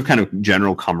that sort of kind of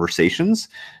general conversations,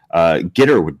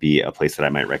 Gitter would be a place that I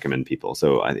might recommend people.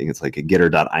 So I think it's like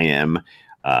gitter.im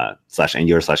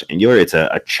 /Angular/Angular. It's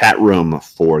a chat room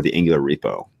for the Angular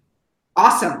repo.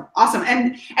 Awesome.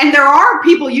 And there are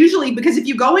people usually, because if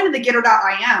you go into the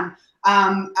gitter.im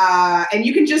and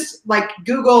you can just like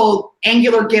Google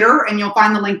Angular Gitter and you'll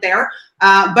find the link there.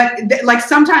 Like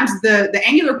sometimes the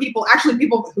Angular people, actually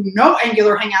people who know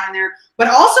Angular hang out in there, but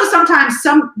also sometimes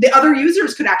the other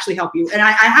users could actually help you. And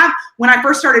I have, when I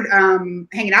first started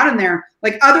hanging out in there,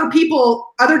 like other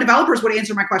developers would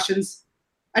answer my questions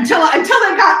until they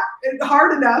got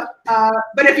hard enough.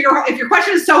 But if your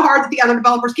question is so hard that the other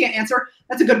developers can't answer,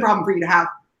 that's a good problem for you to have.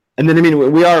 And then, I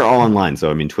mean, we are all online.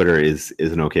 So, I mean, Twitter is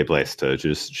an okay place to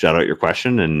just shout out your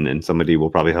question and somebody will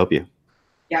probably help you.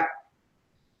 Yep.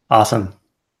 Awesome.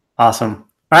 All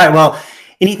right. Well,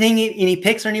 any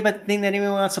picks or anything that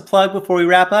anyone wants to plug before we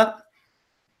wrap up?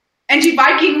 NG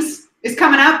Vikings is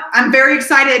coming up. I'm very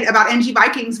excited about NG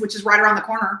Vikings, which is right around the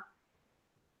corner.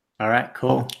 All right,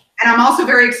 cool. And I'm also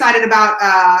very excited about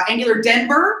Angular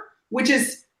Denver, which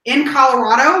is in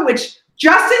Colorado, which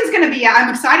Justin's going to be at. I'm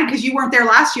excited because you weren't there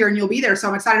last year and you'll be there. So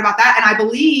I'm excited about that. And I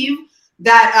believe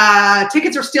that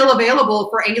tickets are still available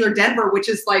for Angular Denver, which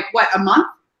is like, what, a month?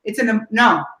 It's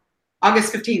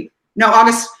August 15th.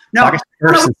 August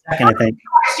 1st and 2nd, I think.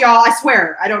 August, y'all, I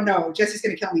swear. I don't know. Jesse's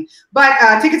going to kill me.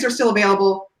 But tickets are still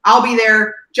available. I'll be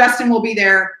there. Justin will be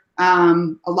there.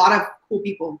 A lot of cool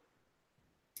people.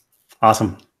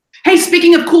 Awesome. Hey,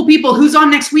 speaking of cool people, who's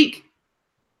on next week?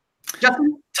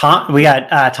 Justin? We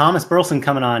got Thomas Burleson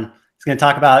coming on. He's going to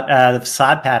talk about the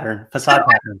facade pattern. So, I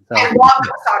love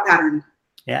the facade pattern.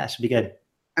 Yeah, it should be good.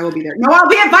 I will be there. No, I'll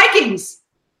be at Vikings.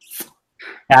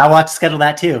 Yeah, I'll watch schedule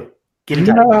that too. Get it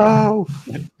done. No.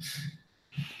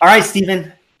 All right,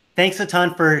 Stephen. Thanks a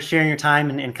ton for sharing your time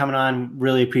and coming on.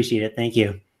 Really appreciate it. Thank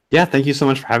you. Yeah, thank you so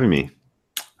much for having me.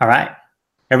 All right.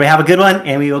 Everybody have a good one,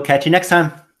 and we will catch you next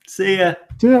time. See ya.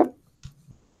 Yeah.